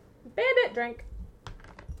bandit, drink.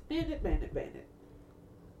 Bandit.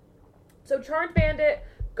 So charmed bandit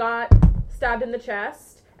got stabbed in the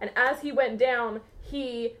chest, and as he went down,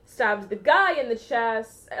 he stabbed the guy in the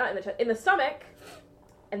chest, in the stomach,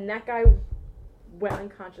 and that guy went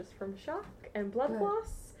unconscious from shock and blood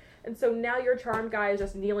loss. And so now your charmed guy is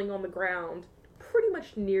just kneeling on the ground, pretty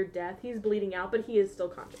much near death. He's bleeding out, but he is still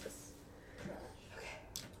conscious.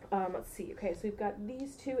 Let's see. Okay, so we've got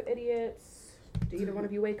these 2 idiots. Do either one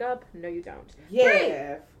of you wake up? No, you don't.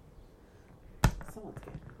 Yeah. Someone's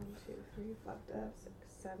getting 1, 2, 3, 4, fucked up. 6,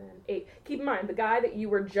 7, 8. Keep in mind, the guy that you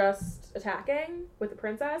were just attacking with the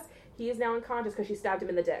princess, he is now unconscious because she stabbed him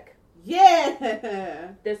in the dick. Yeah.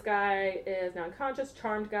 This guy is now unconscious.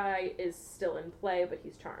 Charmed guy is still in play, but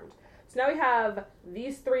he's charmed. So now we have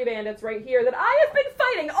these 3 bandits right here that I have been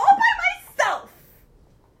fighting all by myself.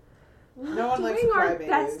 No one likes Doing to cry, our baby.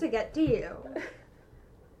 best to get to you.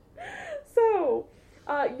 So,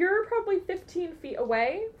 you're probably 15 feet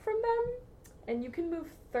away from them, and you can move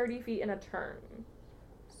 30 feet in a turn.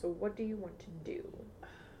 So what do you want to do?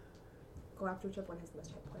 Go after whichever one has the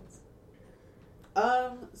most hit points.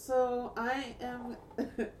 So I am.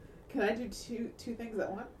 Can I do two things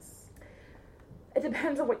at once? It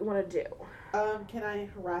depends on what you want to do. Can I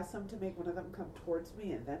harass them to make one of them come towards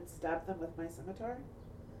me and then stab them with my scimitar?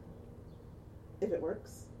 If it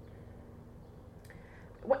works.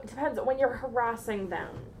 It depends when you're harassing them.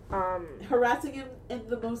 Harassing him in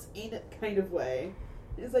the most ain't kind of way.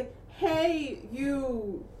 It's like, hey,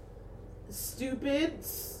 you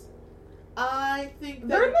stupids. I think that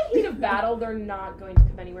They're in the heat of battle. They're not going to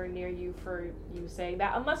come anywhere near you for you saying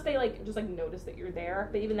that, unless they just notice that you're there.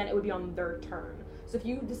 But even then, it would be on their turn. So if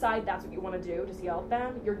you decide that's what you want to do, just yell at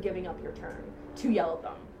them, you're giving up your turn to yell at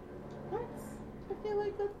them. What? I feel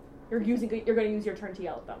like that's... You're going to use your turn to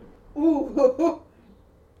yell at them. Ooh.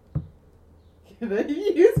 Can I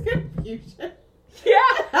use confusion? Yeah.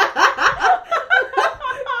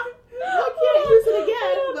 I can't use it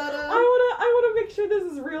again, but I wanna make sure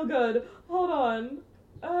this is real good. Hold on.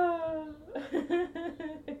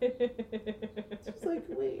 It's like,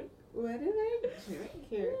 wait, what am I doing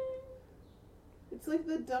here? It's like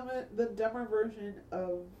the dumber version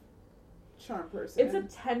of Charm Person. It's a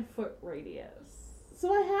 10-foot radius.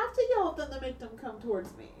 So I have to yell at them to make them come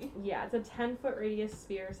towards me. Yeah, it's a 10-foot radius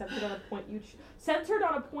sphere centered on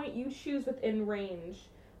a point you choose within range.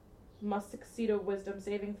 Must succeed a wisdom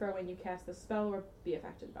saving throw when you cast the spell or be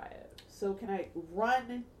affected by it. So can I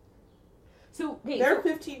run? So okay, They're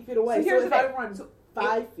 15 feet away. so So, here's if the I thing. run So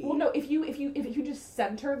 5 feet. Well, no. If you just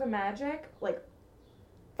center the magic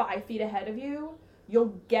 5 feet ahead of you,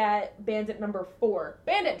 you'll get bandit number 4.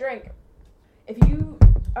 Bandit, drink. If you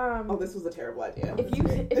Oh, this was a terrible idea.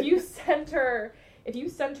 if you center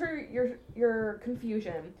your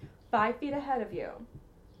confusion 5 feet ahead of you,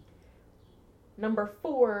 number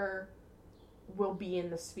 4 will be in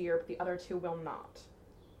the sphere, but the other 2 will not.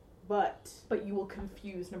 But you will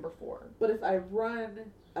confuse number 4. But if I run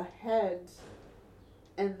ahead,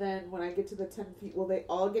 and then when I get to the 10 feet, will they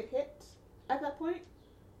all get hit at that point?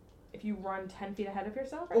 If you run 10 feet ahead of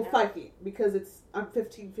yourself, Well, 5 feet, because I'm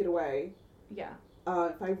 15 feet away. Yeah.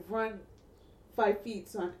 If I run 5 feet,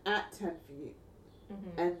 so I'm at 10 feet,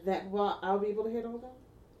 and then I'll be able to hit all of them.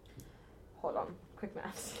 Hold on, quick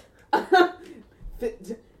maths.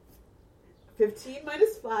 15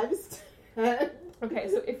 minus 5 is 10. Okay,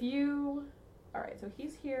 so if you... Alright, so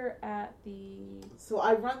he's here at the... So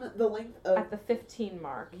I run the length of... At the 15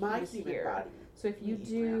 mark. My he's human here. body. So if you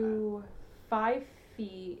do 5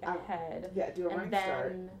 feet ahead... Yeah, do a running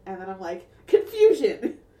start. then... And then I'm like,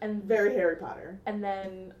 confusion! And very Harry Potter. And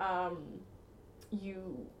then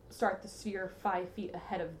you start the sphere 5 feet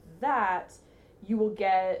ahead of that, you will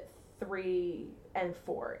get 3 and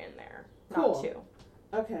 4 in there. Cool. Not 2.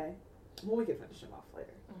 Okay. Well, we can finish him off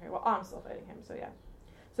later. Okay, well, I'm still fighting him, so yeah.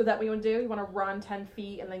 So that what you want to do? You want to run 10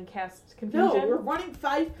 feet and then cast Confusion? No, we're running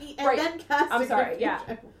 5 feet and right. then casting I'm sorry,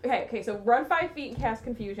 Confusion. yeah. Okay, so run 5 feet and cast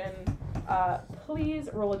Confusion. Please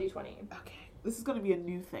roll a d20. Okay. This is going to be a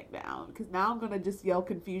new thing now, because now I'm going to just yell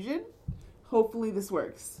Confusion. Hopefully this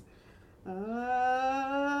works.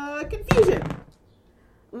 Confusion!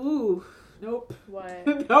 Ooh, nope. What?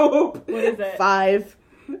 Nope. What is it? 5.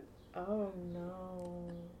 Oh, no.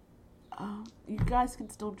 You guys can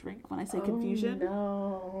still drink when I say confusion.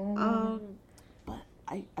 No. But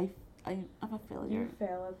I'm a failure. You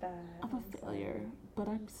fail at that. I'm a failure, but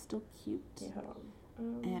I'm still cute Yeah, hold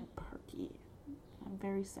on. and perky. I'm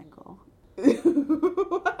very single.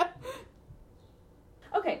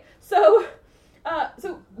 Okay, so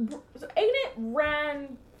Agnet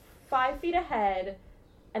ran 5 feet ahead,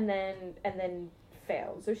 and then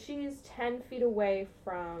failed. So she's 10 feet away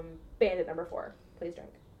from Bandit number 4. Please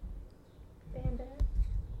drink. Bandit.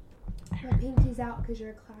 My pinky's out because you're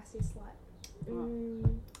a classy slut.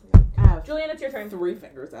 I have Julian, it's your turn. 3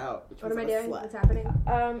 fingers out. What am I doing? Slut. What's happening?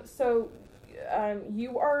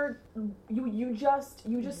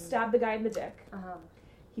 You just stabbed the guy in the dick.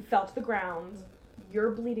 He fell to the ground.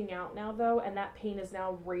 You're bleeding out now though, and that pain is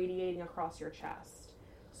now radiating across your chest.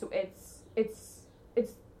 So it's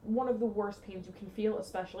one of the worst pains you can feel,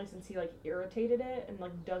 especially since he like irritated it and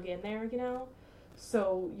like dug in there, you know.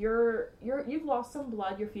 So you've lost some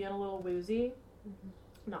blood. You're feeling a little woozy,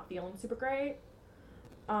 not feeling super great.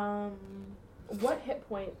 What hit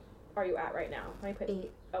point are you at right now? Can I put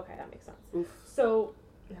 8. Okay, that makes sense. Oof. So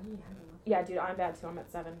yeah, dude, I'm bad too. I'm at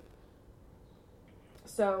 7.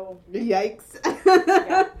 So Yikes.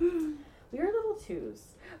 yeah. We are level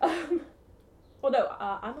 2s. Well, no,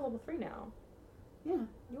 I'm a level 3 now. Yeah.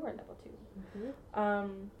 You are level 2.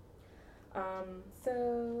 So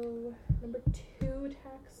number 2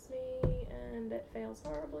 attacks me and it fails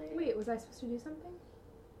horribly. Wait, was I supposed to do something?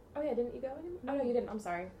 Oh yeah, didn't you go? Oh no, you didn't. I'm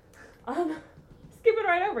sorry. Skipping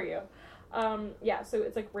right over you. Yeah, so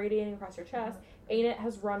it's like radiating across your chest. Ain't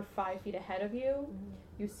has run 5 feet ahead of you.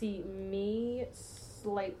 You see me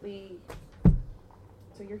slightly.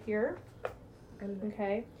 So you're here.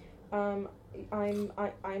 Okay. I'm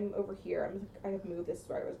over here. I have moved. This is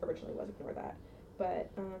where I originally was. Ignore that.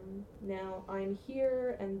 But now I'm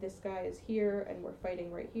here, and this guy is here, and we're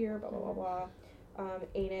fighting right here. Blah blah blah blah.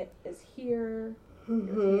 Ain't it is here.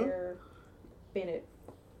 You're here. Bandit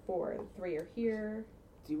 4 and 3 are here.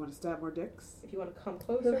 Do you want to stab more dicks? If you want to come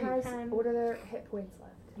closer, you can. What are their hit points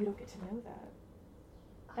left? You don't get to know that.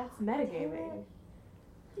 That's metagaming.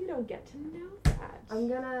 You don't get to know that. I'm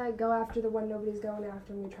gonna go after the one nobody's going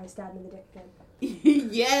after. I'm gonna try stabbing in the dick again.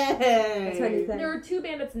 Yay! That's my new thing. There are 2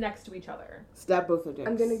 bandits next to each other. Stab both their dicks.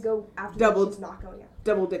 I'm gonna go after Double- the she's not going after.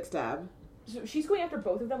 Double dick stab. So she's going after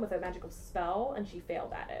both of them with a magical spell, and she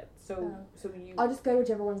failed at it. So you. I'll just go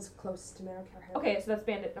whichever one's closest to me. I don't care how. Okay, so that's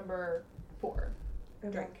bandit number 4.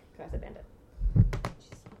 Okay. Drink. Because I said bandit.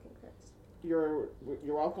 Jesus fucking Christ. You're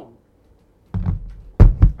welcome.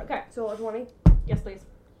 Okay. So 20. Yes, please.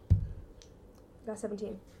 Got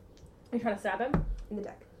 17 Are you trying to stab him? in the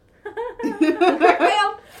deck. Crit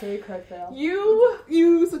fail. Okay, crit fail.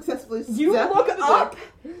 You successfully You stabbed look the dick. up,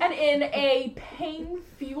 and in a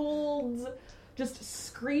pain-fueled, just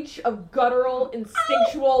screech of guttural,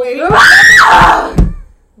 instinctual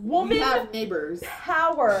woman We have neighbors.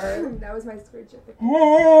 power. That was my screech.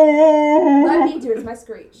 Let me do it. It's my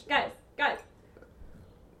screech. Guys.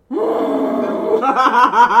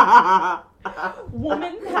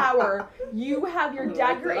 Woman power. You have your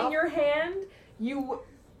dagger in your hand. You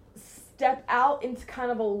step out into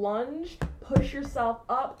kind of a lunge, push yourself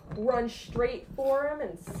up, run straight for him,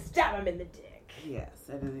 and stab him in the dick. Yes,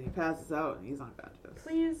 and then he passes out and he's unconscious.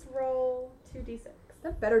 Please roll 2d6.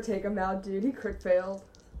 That better take him out, dude. He crit failed.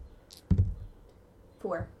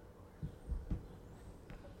 4.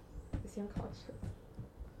 Is he unconscious?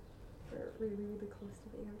 We're really, really close to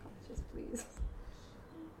being unconscious, please.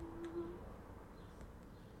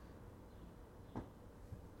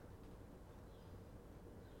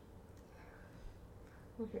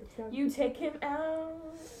 Okay, so You take him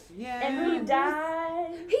out, Yeah. and he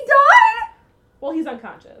dies. he died. Well, he's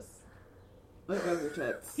unconscious. Look over your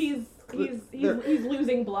tits. He's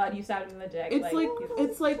losing blood. You stabbed him in the dick. It's like he's-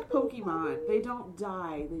 it's like Pokemon. They don't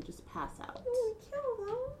die. They just pass out. We killed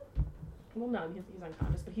him. Well, no, he's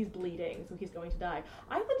unconscious, but he's bleeding, so he's going to die.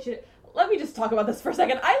 Let me just talk about this for a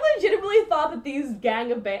second. I legitimately thought that this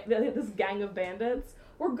gang of bandits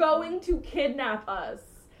were going to kidnap us.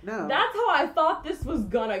 No. That's how I thought this was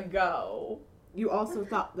gonna go. You also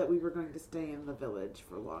thought that we were going to stay in the village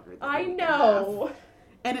for longer than I we could know. have.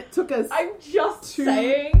 And it took us I'm just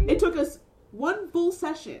saying. It took us one full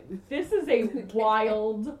session. This is a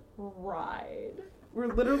wild ride. We're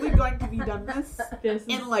literally going to be done this This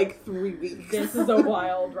in is like 3 weeks. this is a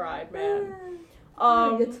wild ride, man.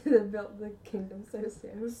 I'm gonna get to the kingdom so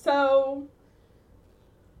soon. So,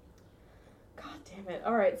 God damn it!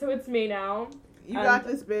 All right, so it's me now. You got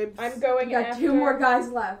this, babes. I'm going. We got after, 2 more guys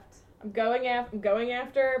left. I'm going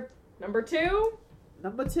after number 2,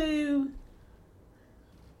 Number 2.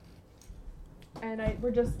 and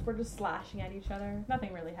we're just slashing at each other.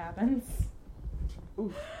 Nothing really happens.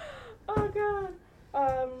 Oof. Oh God.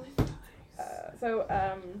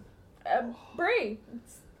 Bree,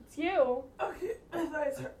 it's you. Okay, my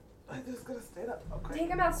thighs hurt. I'm just gonna stand up. Okay. Take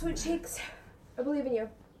him out, sweet cheeks. I believe in you.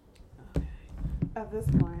 At this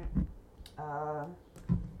point,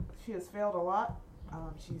 she has failed a lot.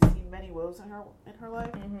 She's seen many woes in her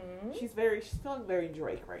life. Mm-hmm. She's feeling very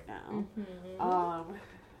Drake right now. Mm-hmm.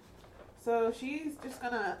 So she's just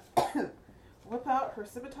gonna whip out her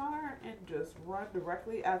scimitar and just run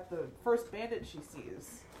directly at the first bandit she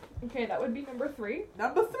sees. Okay, that would be number 3.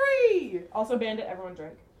 Number 3. Also, bandit. Everyone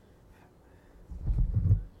drink.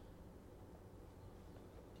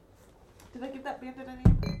 Did I give that bandit a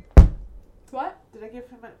name? What? Did I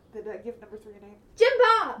give number 3 a name? Jim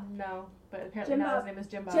Bob. No, but apparently Jim now Bob. his name is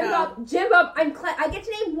Jim Bob. Jim No. Bob. Jim Bob. I get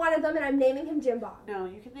to name one of them, and I'm naming him Jim Bob. No,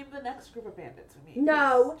 you can name the next group of bandits with me.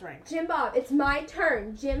 No. Please drink. Jim Bob. It's my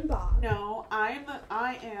turn. Jim Bob. No, I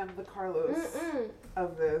am the Carlos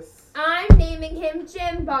of this. I'm naming him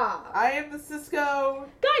Jim Bob. I am the Cisco.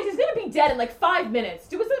 Guys, he's gonna be dead in like 5 minutes.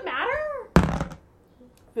 Does it matter?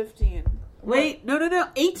 15. Wait, no,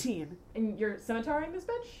 18. And you're scimitariing this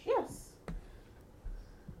bitch? Yes.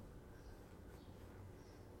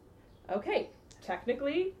 Okay,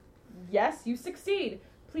 technically, yes, you succeed.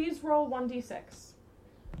 Please roll 1d6.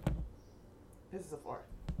 This is a 4.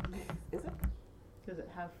 Is it? Does it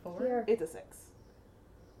have 4? Here. It's a 6.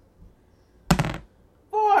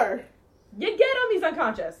 4! You get him, he's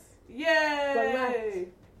unconscious. Yay!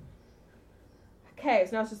 Okay,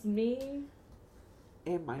 so now it's just me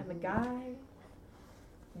And my and the guy.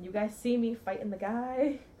 And you guys see me fighting the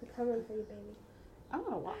guy. I'm coming for you, baby. I'm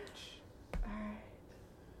gonna watch. Alright.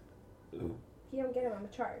 If you don't get him, I'm a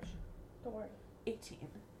charge. Don't worry. 18.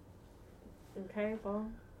 Okay, well,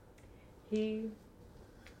 he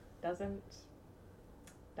doesn't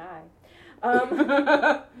die.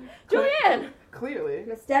 Julianne, Clearly. I'm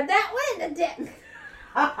gonna stab that one in the dick.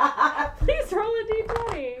 please roll a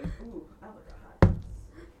d20. Ooh, I look hot.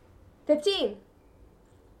 15.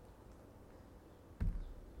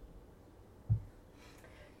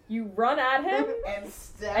 You run at him And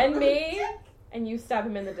stab and him. me, and you stab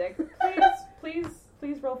him in the dick. Please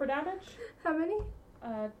roll for damage. How many?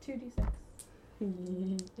 2d6.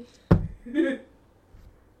 9.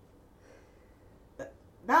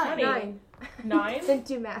 9. 9, Didn't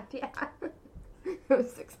do math, yeah. It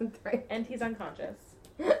was 6 and 3. and he's unconscious.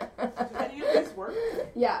 Do any of this work?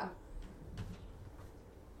 Yeah.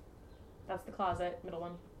 That's the closet, middle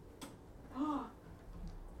one.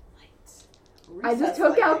 I just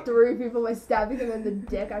took out 3 people by stabbing them in the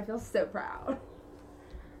dick. I feel so proud.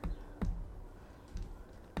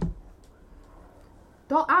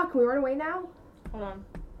 Can we run away now? Hold on.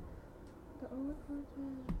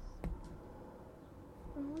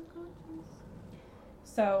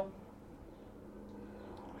 So,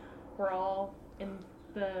 we're all in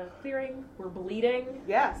the clearing. We're bleeding.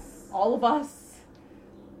 Yes. All of us.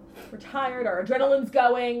 We're tired. Our adrenaline's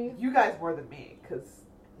going. You guys more than me, because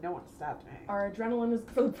no one stabbed me. Our adrenaline is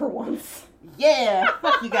for once. Yeah!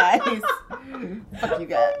 Fuck you guys. Fuck you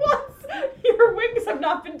guys. For once, your wings have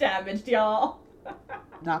not been damaged, y'all.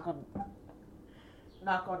 Knock on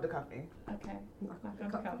the company. Okay. Knock on the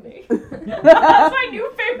company. company. That's my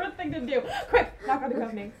new favorite thing to do. Quick, knock on the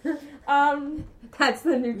company. That's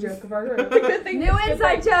the new joke of our group. Good thing- New good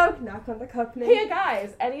inside thing. joke. Knock on the company. Hey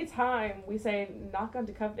guys, anytime we say knock on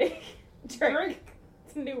the company, drink.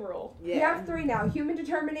 It's a new rule. We have 3 now. Human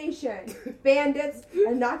determination, bandits,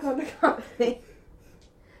 and knock on the company.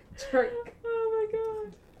 Drink. Oh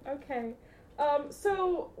my god. Okay.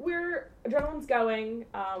 So adrenaline's going.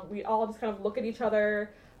 We all just kind of look at each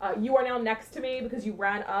other. You are now next to me because you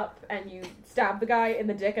ran up and you stabbed the guy in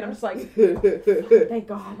the dick, and I'm just like, thank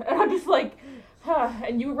God. And I'm just like,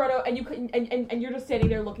 and you run out, and you couldn't, and you're just standing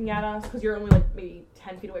there looking at us because you're only like maybe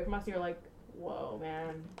 10 feet away from us, and you're like, whoa,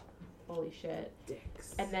 man, holy shit.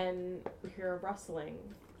 Dicks. And then we hear a rustling,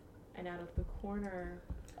 and out of the corner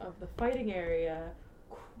of the fighting area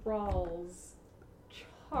crawls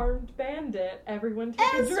Charmed Bandit. Everyone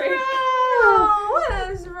take a drink. Oh,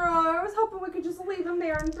 Ezra! I was hoping we could just leave him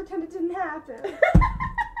there and pretend it didn't happen.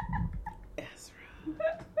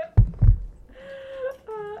 Ezra.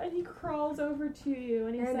 And he crawls over to you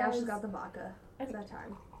and he says... now she's got the vodka. It's that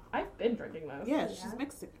time. I've been drinking most. Yeah, she's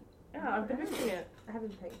mixing. Yeah, I've been mixing it. I haven't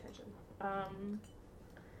been paying attention.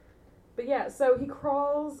 But yeah, so he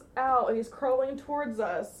crawls out and he's crawling towards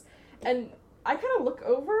us. And I kind of look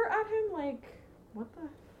over at him like, what the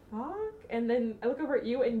fuck? And then I look over at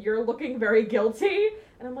you and you're looking very guilty.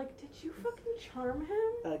 And I'm like, did you fucking charm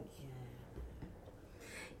him? Again.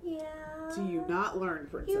 Yeah. Do you not learn,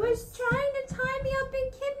 princess? He was trying to tie me up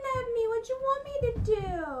and kidnap me. What'd you want me to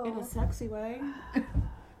do? In a sexy way.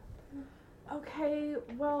 Okay,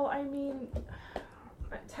 well, I mean,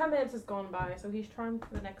 10 minutes has gone by, so he's charmed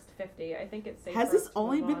for the next 50. I think it's safe. Has for us this to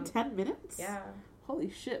only move been on. 10 minutes? Yeah. Holy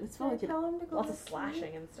shit, this Can I felt like tell him to go Lots to of sleep?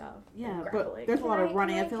 slashing and stuff. Yeah, And but grappling. there's a lot of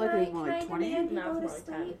running. I feel like we Can more I like 20. demand he No, go it's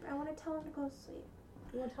to more like 10. sleep? I want to tell him to go to sleep.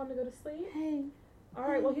 You want to tell him to go to sleep? Hey. All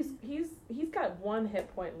right. Well, he's got 1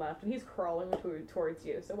 hit point left, and he's crawling towards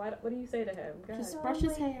you. So what do you say to him? Go Just ahead. brush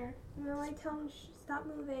his hair. No, I tell him stop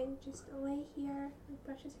moving. Just lay here. And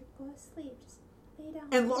brush his hair. Go to sleep. Just lay down.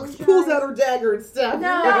 And Close Lux your pulls eyes. out her dagger and stabs him.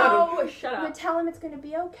 No, shut I'm up. gonna tell him it's gonna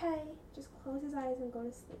be okay. Just close his eyes and go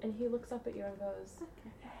to sleep. And he looks up at you and goes,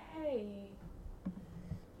 "Hey,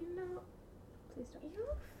 you know, Please don't. you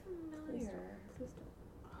look familiar." Please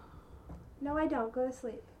don't. No, I don't. Go to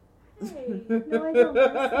sleep. Hey. No, I don't. Go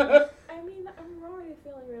to sleep. I mean, I'm already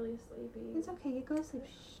feeling really sleepy. It's okay. You go to sleep.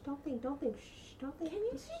 Shh. Don't think. Don't think. Shh. Don't think. Can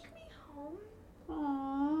you take me home?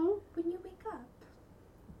 Aww. When you wake up,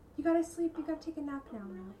 you gotta sleep. You gotta take a nap now.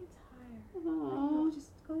 I'm Now. really tired. No, Aww.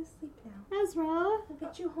 just go to sleep now. Ezra. I'll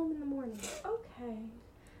get you home in the morning. Okay.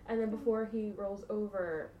 And then before he rolls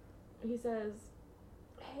over, he says,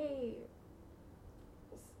 "Hey,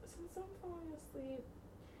 since I'm falling asleep,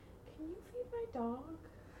 can you feed my dog?"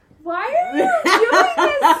 Why are you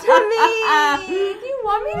doing this to me? Do you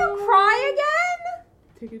want me to cry again?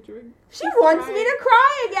 Take a drink. She wants me to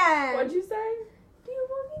cry again. What'd you say? Do you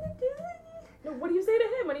want me to do it? No, what do you say to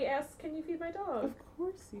him when he asks, "Can you feed my dog?" Of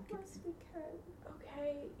course you can. Yes, we can.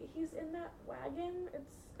 Okay, he's in that wagon.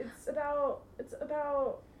 It's about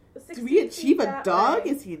 60 Do we achieve feet a that dog?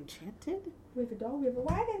 way. Is he enchanted? We have a dog. We have a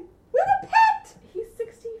wagon. We have a pet. He's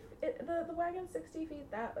 60. The wagon's 60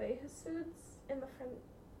 feet that way. His food's in the front,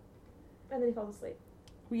 and then he falls asleep.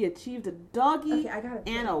 We achieved a doggy Okay, I got it.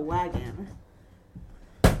 and a wagon.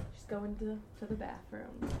 She's going to the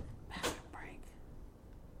bathroom. Break.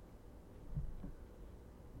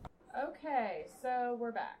 Okay, so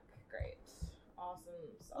we're back. Great, awesome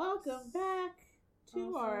sauce. Welcome back to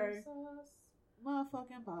Awesome our sauce.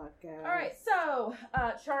 motherfucking podcast. All right, so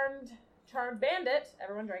charmed bandit.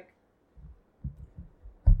 Everyone drink.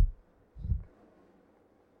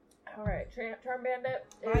 All right, charmed bandit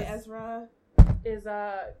Bye, Ezra. is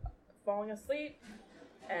falling asleep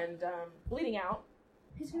and bleeding out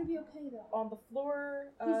He's gonna be okay though. on the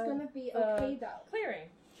floor. He's gonna be the okay though. Clearing.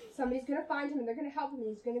 Somebody's gonna find him and they're gonna help him and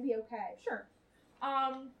he's gonna be okay. Sure. We're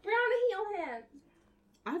gonna heal him.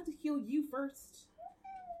 I have to heal you first.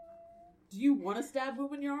 Do you want to stab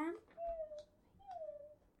him in your arm?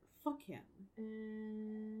 Fuck him.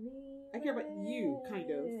 I care about you, kind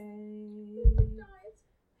of.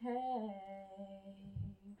 Hey.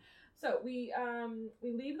 So we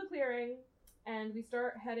leave the clearing and we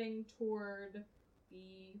start heading toward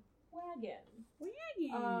the wagon.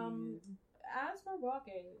 As we're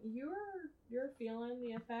walking, you're feeling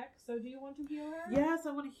the effects. So do you want to heal her? Yes,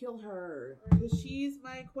 I want to heal her. Because she's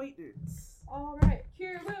my acquaintance. All right.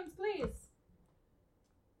 Cure your wounds, please.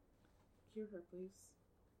 Cure her, please.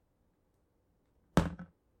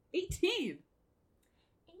 18! 18.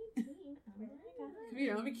 Oh my god. Come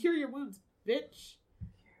here, let me cure your wounds, bitch.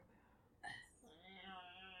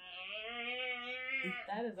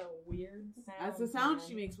 That is a weird sound. That's the sound man.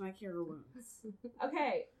 she makes when I cure her wounds.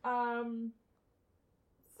 Okay.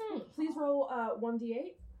 Please roll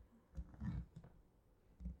 1d8.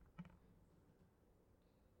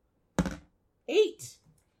 8!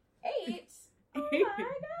 8. Oh my god.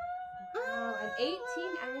 Oh, an 18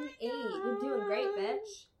 and an 8. You're doing great,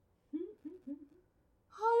 bitch.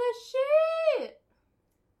 Holy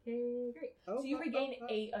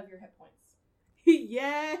 8 of your hit points.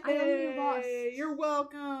 Yay! I only lost. You're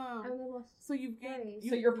welcome. I only lost. So you've gained.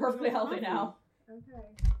 So you're perfectly healthy now. Okay.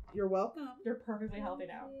 You're welcome. You're perfectly healthy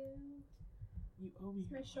now. You owe me.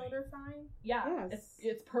 Is my shoulder fine? Yeah, Yes.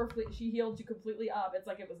 it's perfectly. She healed you completely up. It's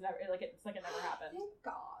like it was never. It's like it never happened. Thank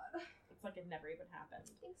God. It's like it never even happened.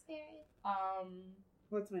 Thanks, Mary.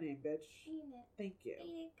 What's my name, bitch? Ain't it? Thank you. Ain't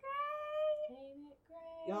it great? Ain't it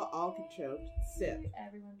great? Y'all all can choke. Sip.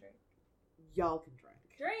 Everyone drink. Y'all can drink.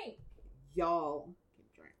 Drink. Y'all can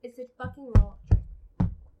drink. It's a fucking roll.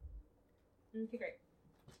 Okay, great.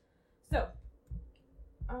 So,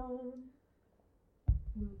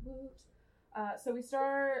 so we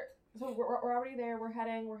start. So we're already there. We're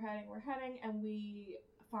heading, and we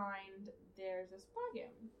find there's this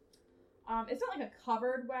wagon. It's not like a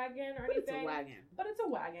covered wagon or But anything. it's a wagon. But it's a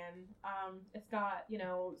wagon. It's got,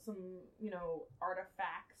 some,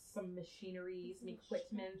 artifacts, some machinery, some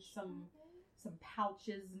equipment, some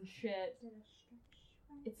pouches and shit. Is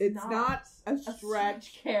it a stretch? It's not a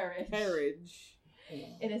stretch carriage. It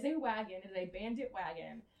It is a wagon. It is a bandit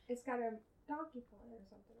wagon. It's got a donkey pull it or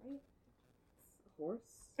something, right?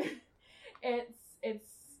 Horse.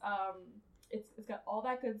 It's got all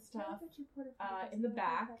that good stuff. In the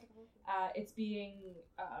back. It's being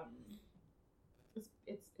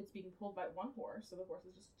it's being pulled by one horse, so the horse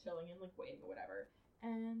is just chilling and like waiting or whatever.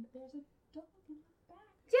 And there's a dog in the back.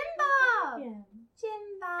 Jimbo! Wagon.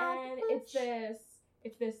 Jimbo! And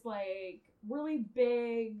it's this like really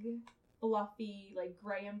big, fluffy, like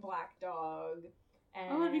gray and black dog.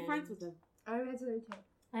 And I want to be friends with him. I'm into them too.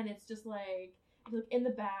 And it's just like in the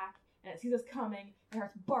back, and it sees us coming, and it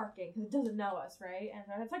starts barking because it doesn't know us, right? And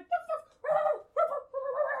then it's like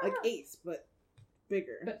Ace, but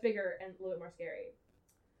bigger. but bigger and a little bit more scary.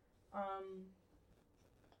 I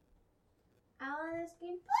want to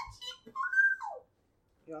scream, Punchy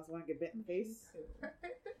You also want to get bit in the face?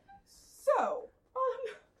 So,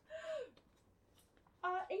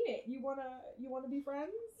 ain't it? You wanna be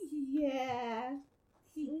friends? Yeah.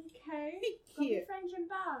 Okay. Go be Cute. friend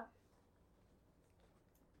Jimbo.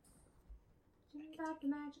 Jimbo the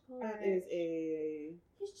magical. That is a...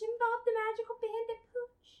 He's Jimbo the magical bandit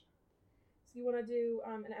pooch. So you wanna do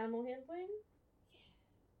an animal handling?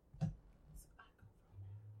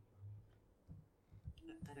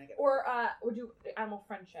 And I get Or would you animal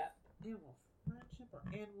friendship? animal friendship or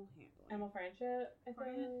animal handling? Animal friendship, I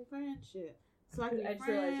think. Friendship. So I can be I just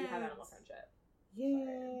realized you have friends. animal friendship. Yeah.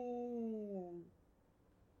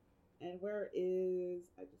 And where is...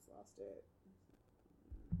 I just lost it.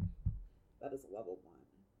 That is a level 1.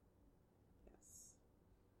 Yes.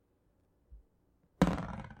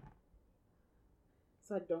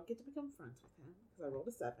 So I don't get to become friends with him because I rolled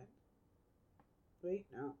a 7. Wait,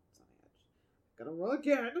 no. It's on the edge. Gotta roll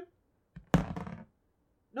again.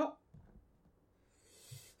 Nope.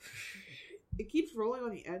 It keeps rolling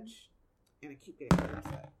on the edge and I keep getting really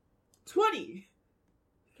upset. 20!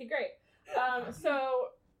 Okay, great. So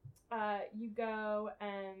you go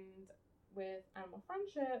and with animal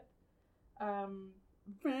friendship,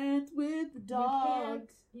 Friends with the dog.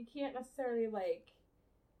 you can't necessarily like.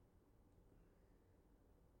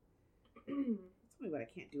 Tell me what I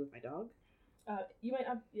can't do with my dog. You might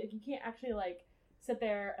not. Like, you can't actually like sit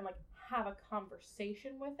there and like have a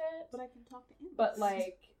conversation with it. But I can talk to animals. But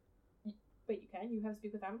like, wait, you can. You have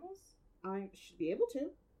speak with animals. I should be able to.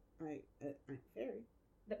 I'm a fairy.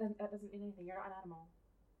 That doesn't mean anything. You're not an animal.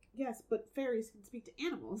 Yes, but fairies can speak to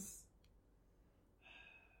animals.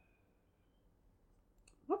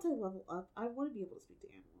 Once I level up, I want to be able to speak to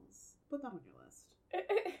animals. Put that on your list.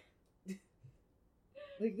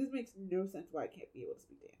 Like, this makes no sense why I can't be able to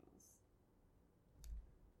speak to animals.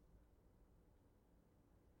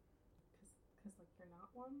 Because like you're not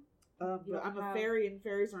one. You But don't I'm a have- fairy and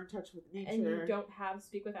fairies are in touch with nature. And you don't have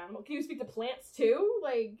speak with animals. Can you speak to plants too?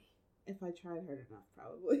 Like. If I tried hard enough,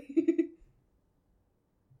 probably. If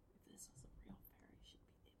this was a real fairy, she'd be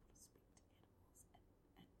able to speak to animals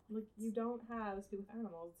and Like, you don't have speak with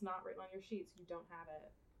animals. It's not written on your sheets. You don't have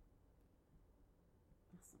it.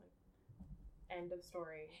 That's like, End of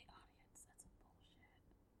story. hey, audience, that's some bullshit.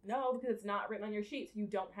 No, because it's not written on your sheets. You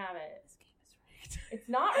don't have it. This game is rigged. It's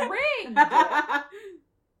not rigged!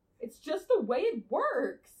 It's just the way it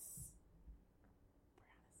works.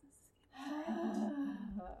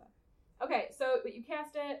 Okay, so but you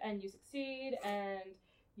cast it, and you succeed, and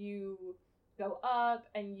you go up,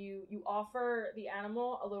 and you offer the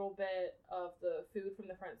animal a little bit of the food from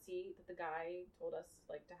the front seat that the guy told us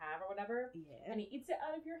like to have or whatever. Yeah. And he eats it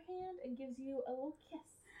out of your hand and gives you a little kiss.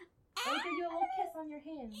 And he gives you a little kiss on your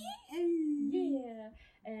hand. Yeah.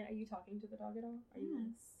 And are you talking to the dog at all? Are you?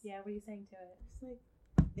 Yes. Yeah. What are you saying to it? It's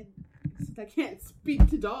like, and Since I can't speak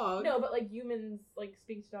to dogs. No, but like humans like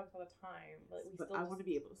speak to dogs all the time. Like, But I want to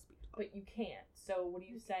be able to speak to dogs. But you can't. So what are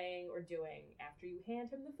you saying or doing after you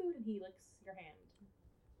hand him the food and he licks your hand?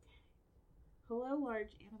 Hello,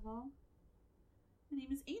 large animal. My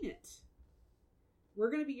name is Ain't. We're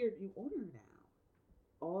going to be your new owner now.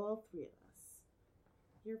 All three of us.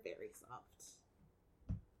 You're very soft.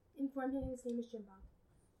 Inform him his name is Jim Bob.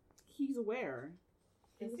 He's aware.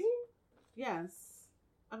 Is he? Yes.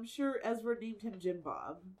 I'm sure Ezra named him Jim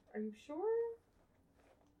Bob. Are you sure?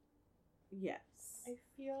 Yes. I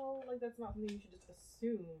feel like that's not something you should just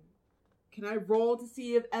assume. Can I roll to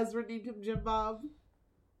see if Ezra named him Jim Bob?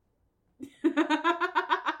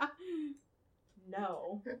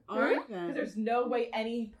 No. Alright then. Because there's no way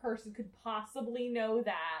any person could possibly know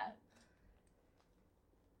that.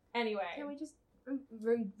 Anyway. Can we just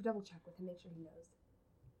double check with him, make sure he knows?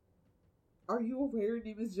 Are you aware your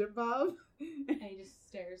name is Jim Bob? And he just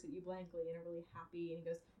stares at you blankly and are really happy and he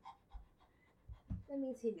goes, That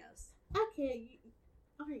means he knows. Okay.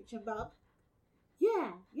 Alright, Jim Bob.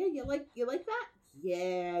 Yeah, you like that?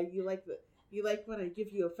 Yeah, you like when I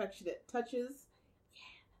give you affectionate touches?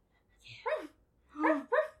 Yeah.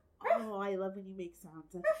 Oh, I love when you make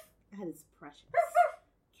sounds. That is precious.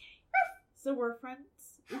 Okay. So we're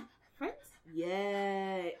friends? Friends?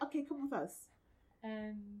 Yay. Okay, come with us.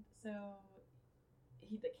 and so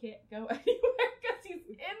he can't go anywhere because he's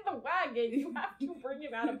in the wagon. You have to bring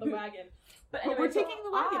him out of the wagon. But anyway, we're taking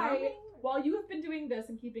the wagon, aren't we? While you have been doing this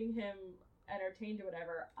and keeping him entertained or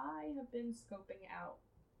whatever, I have been scoping out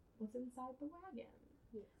what's inside the wagon.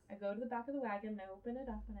 Yes. I go to the back of the wagon, and I open it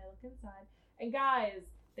up, and I look inside. And guys,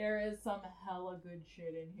 there is some hella good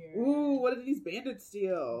shit in here. Ooh, what did these bandits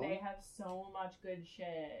steal? They have so much good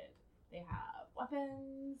shit. They have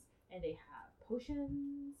weapons, and they have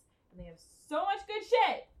potions, and they have so much good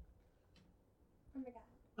shit! Oh my god.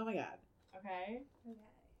 Oh my god. Okay? Okay.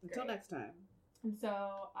 Until Great. next time. And so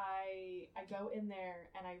I go in there,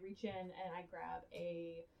 and I reach in, and I grab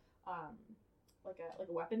a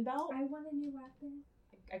weapon belt. I want a new weapon.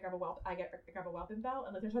 I grab a weapon belt,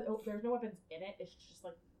 and like there's no weapons in it. It's just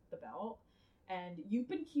like the belt. And you've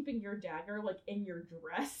been keeping your dagger like in your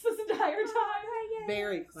dress this entire time.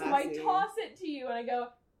 Very So I classy. toss it to you, and I go,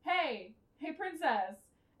 "Hey, princess!"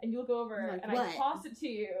 And you look over, Like, and what? I toss it to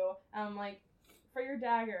you. And I'm like, "For your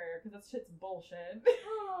dagger, because that shit's bullshit."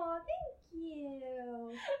 Oh, thank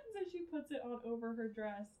you. So she puts it on over her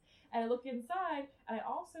dress, and I look inside, and I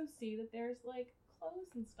also see that there's like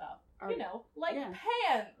clothes and stuff, like yeah.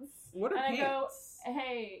 pants. What are and pants? I go,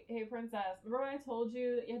 hey, princess, remember when I told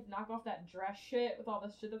you that you had to knock off that dress shit with all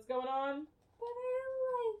this shit that's going on? But I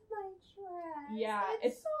like my dress. Yeah,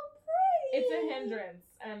 it's so pretty. It's a hindrance,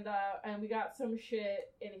 and we got some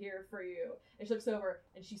shit in here for you. And she looks over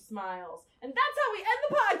and she smiles, and that's how we end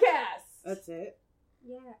the podcast. That's it.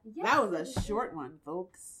 Yeah. That was a short one,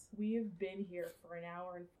 folks. We have been here for an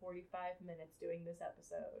hour and 45 minutes doing this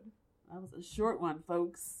episode. That was a short one,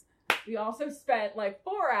 folks. We also spent like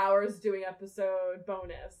 4 hours doing episode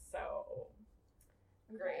bonus, so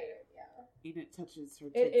great. Yeah. Enid touches her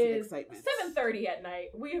It tits in is excitement. 7:30 at night.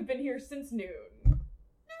 We have been here since noon.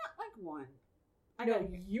 Not like one. No,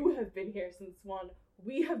 you have been here since 1.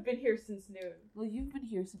 We have been here since noon. Well, you've been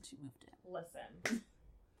here since you moved in. Listen.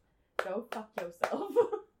 Go fuck yourself.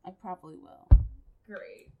 I probably will.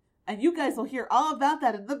 Great. And you guys will hear all about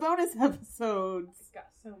that in the bonus episodes. It's got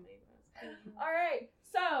so many bonus. Alright,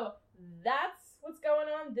 so that's what's going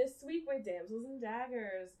on this week with Damsels and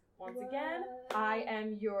Daggers. Once again, I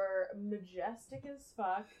am your majestic as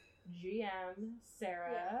fuck GM,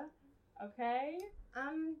 Sarah. Okay?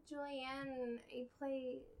 I'm Julianne. I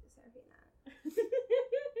play Seraphina.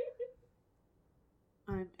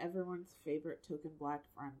 I'm everyone's favorite token black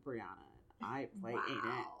friend, Brianna. I play Ain't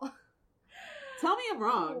It. Tell me I'm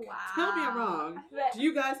wrong. Wow. Tell me I'm wrong. Do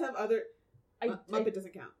you guys have other... Muppet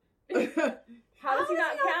doesn't count. How does he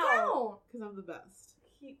not count? Because I'm the best.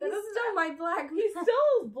 He's still my black. He's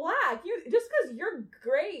still black. Just because you're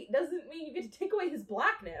great doesn't mean you get to take away his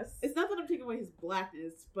blackness. It's not that I'm taking away his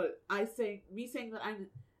blackness, but me saying that I'm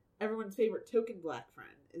everyone's favorite token black friend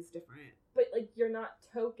is different. But like, you're not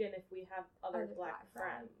token if we have other black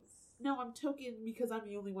friends. No, I'm token because I'm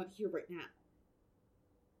the only one here right now.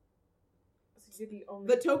 So you're the only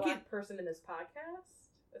The token- black person in this podcast?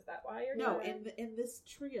 Is that why you're No, in this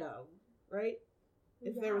trio, right?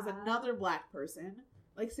 If there was another black person,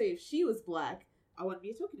 like say if she was black, I wouldn't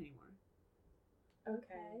be a token anymore.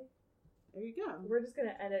 Okay. There you go. We're just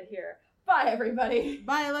gonna end it here. Bye, everybody.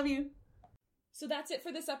 Bye, I love you. So that's it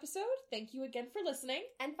for this episode. Thank you again for listening.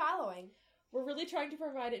 And following. We're really trying to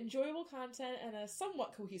provide enjoyable content and a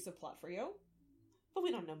somewhat cohesive plot for you. But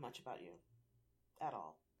we don't know much about you. At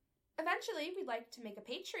all. Eventually, we'd like to make a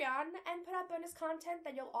Patreon and put out bonus content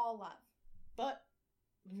that you'll all love. But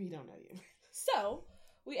we don't know you. So,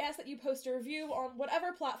 we ask that you post a review on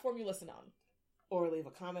whatever platform you listen on. Or leave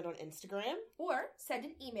a comment on Instagram. Or send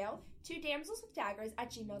an email to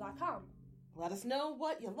damselswithdaggers@gmail.com. Let us know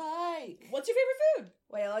what you like. What's your favorite food?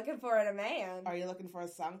 What are you looking for in a man? Are you looking for a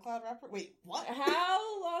SoundCloud rapper? Wait, what?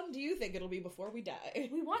 How long do you think it'll be before we die?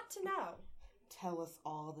 We want to know. Tell us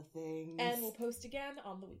all the things. And we'll post again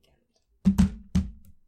on the weekend.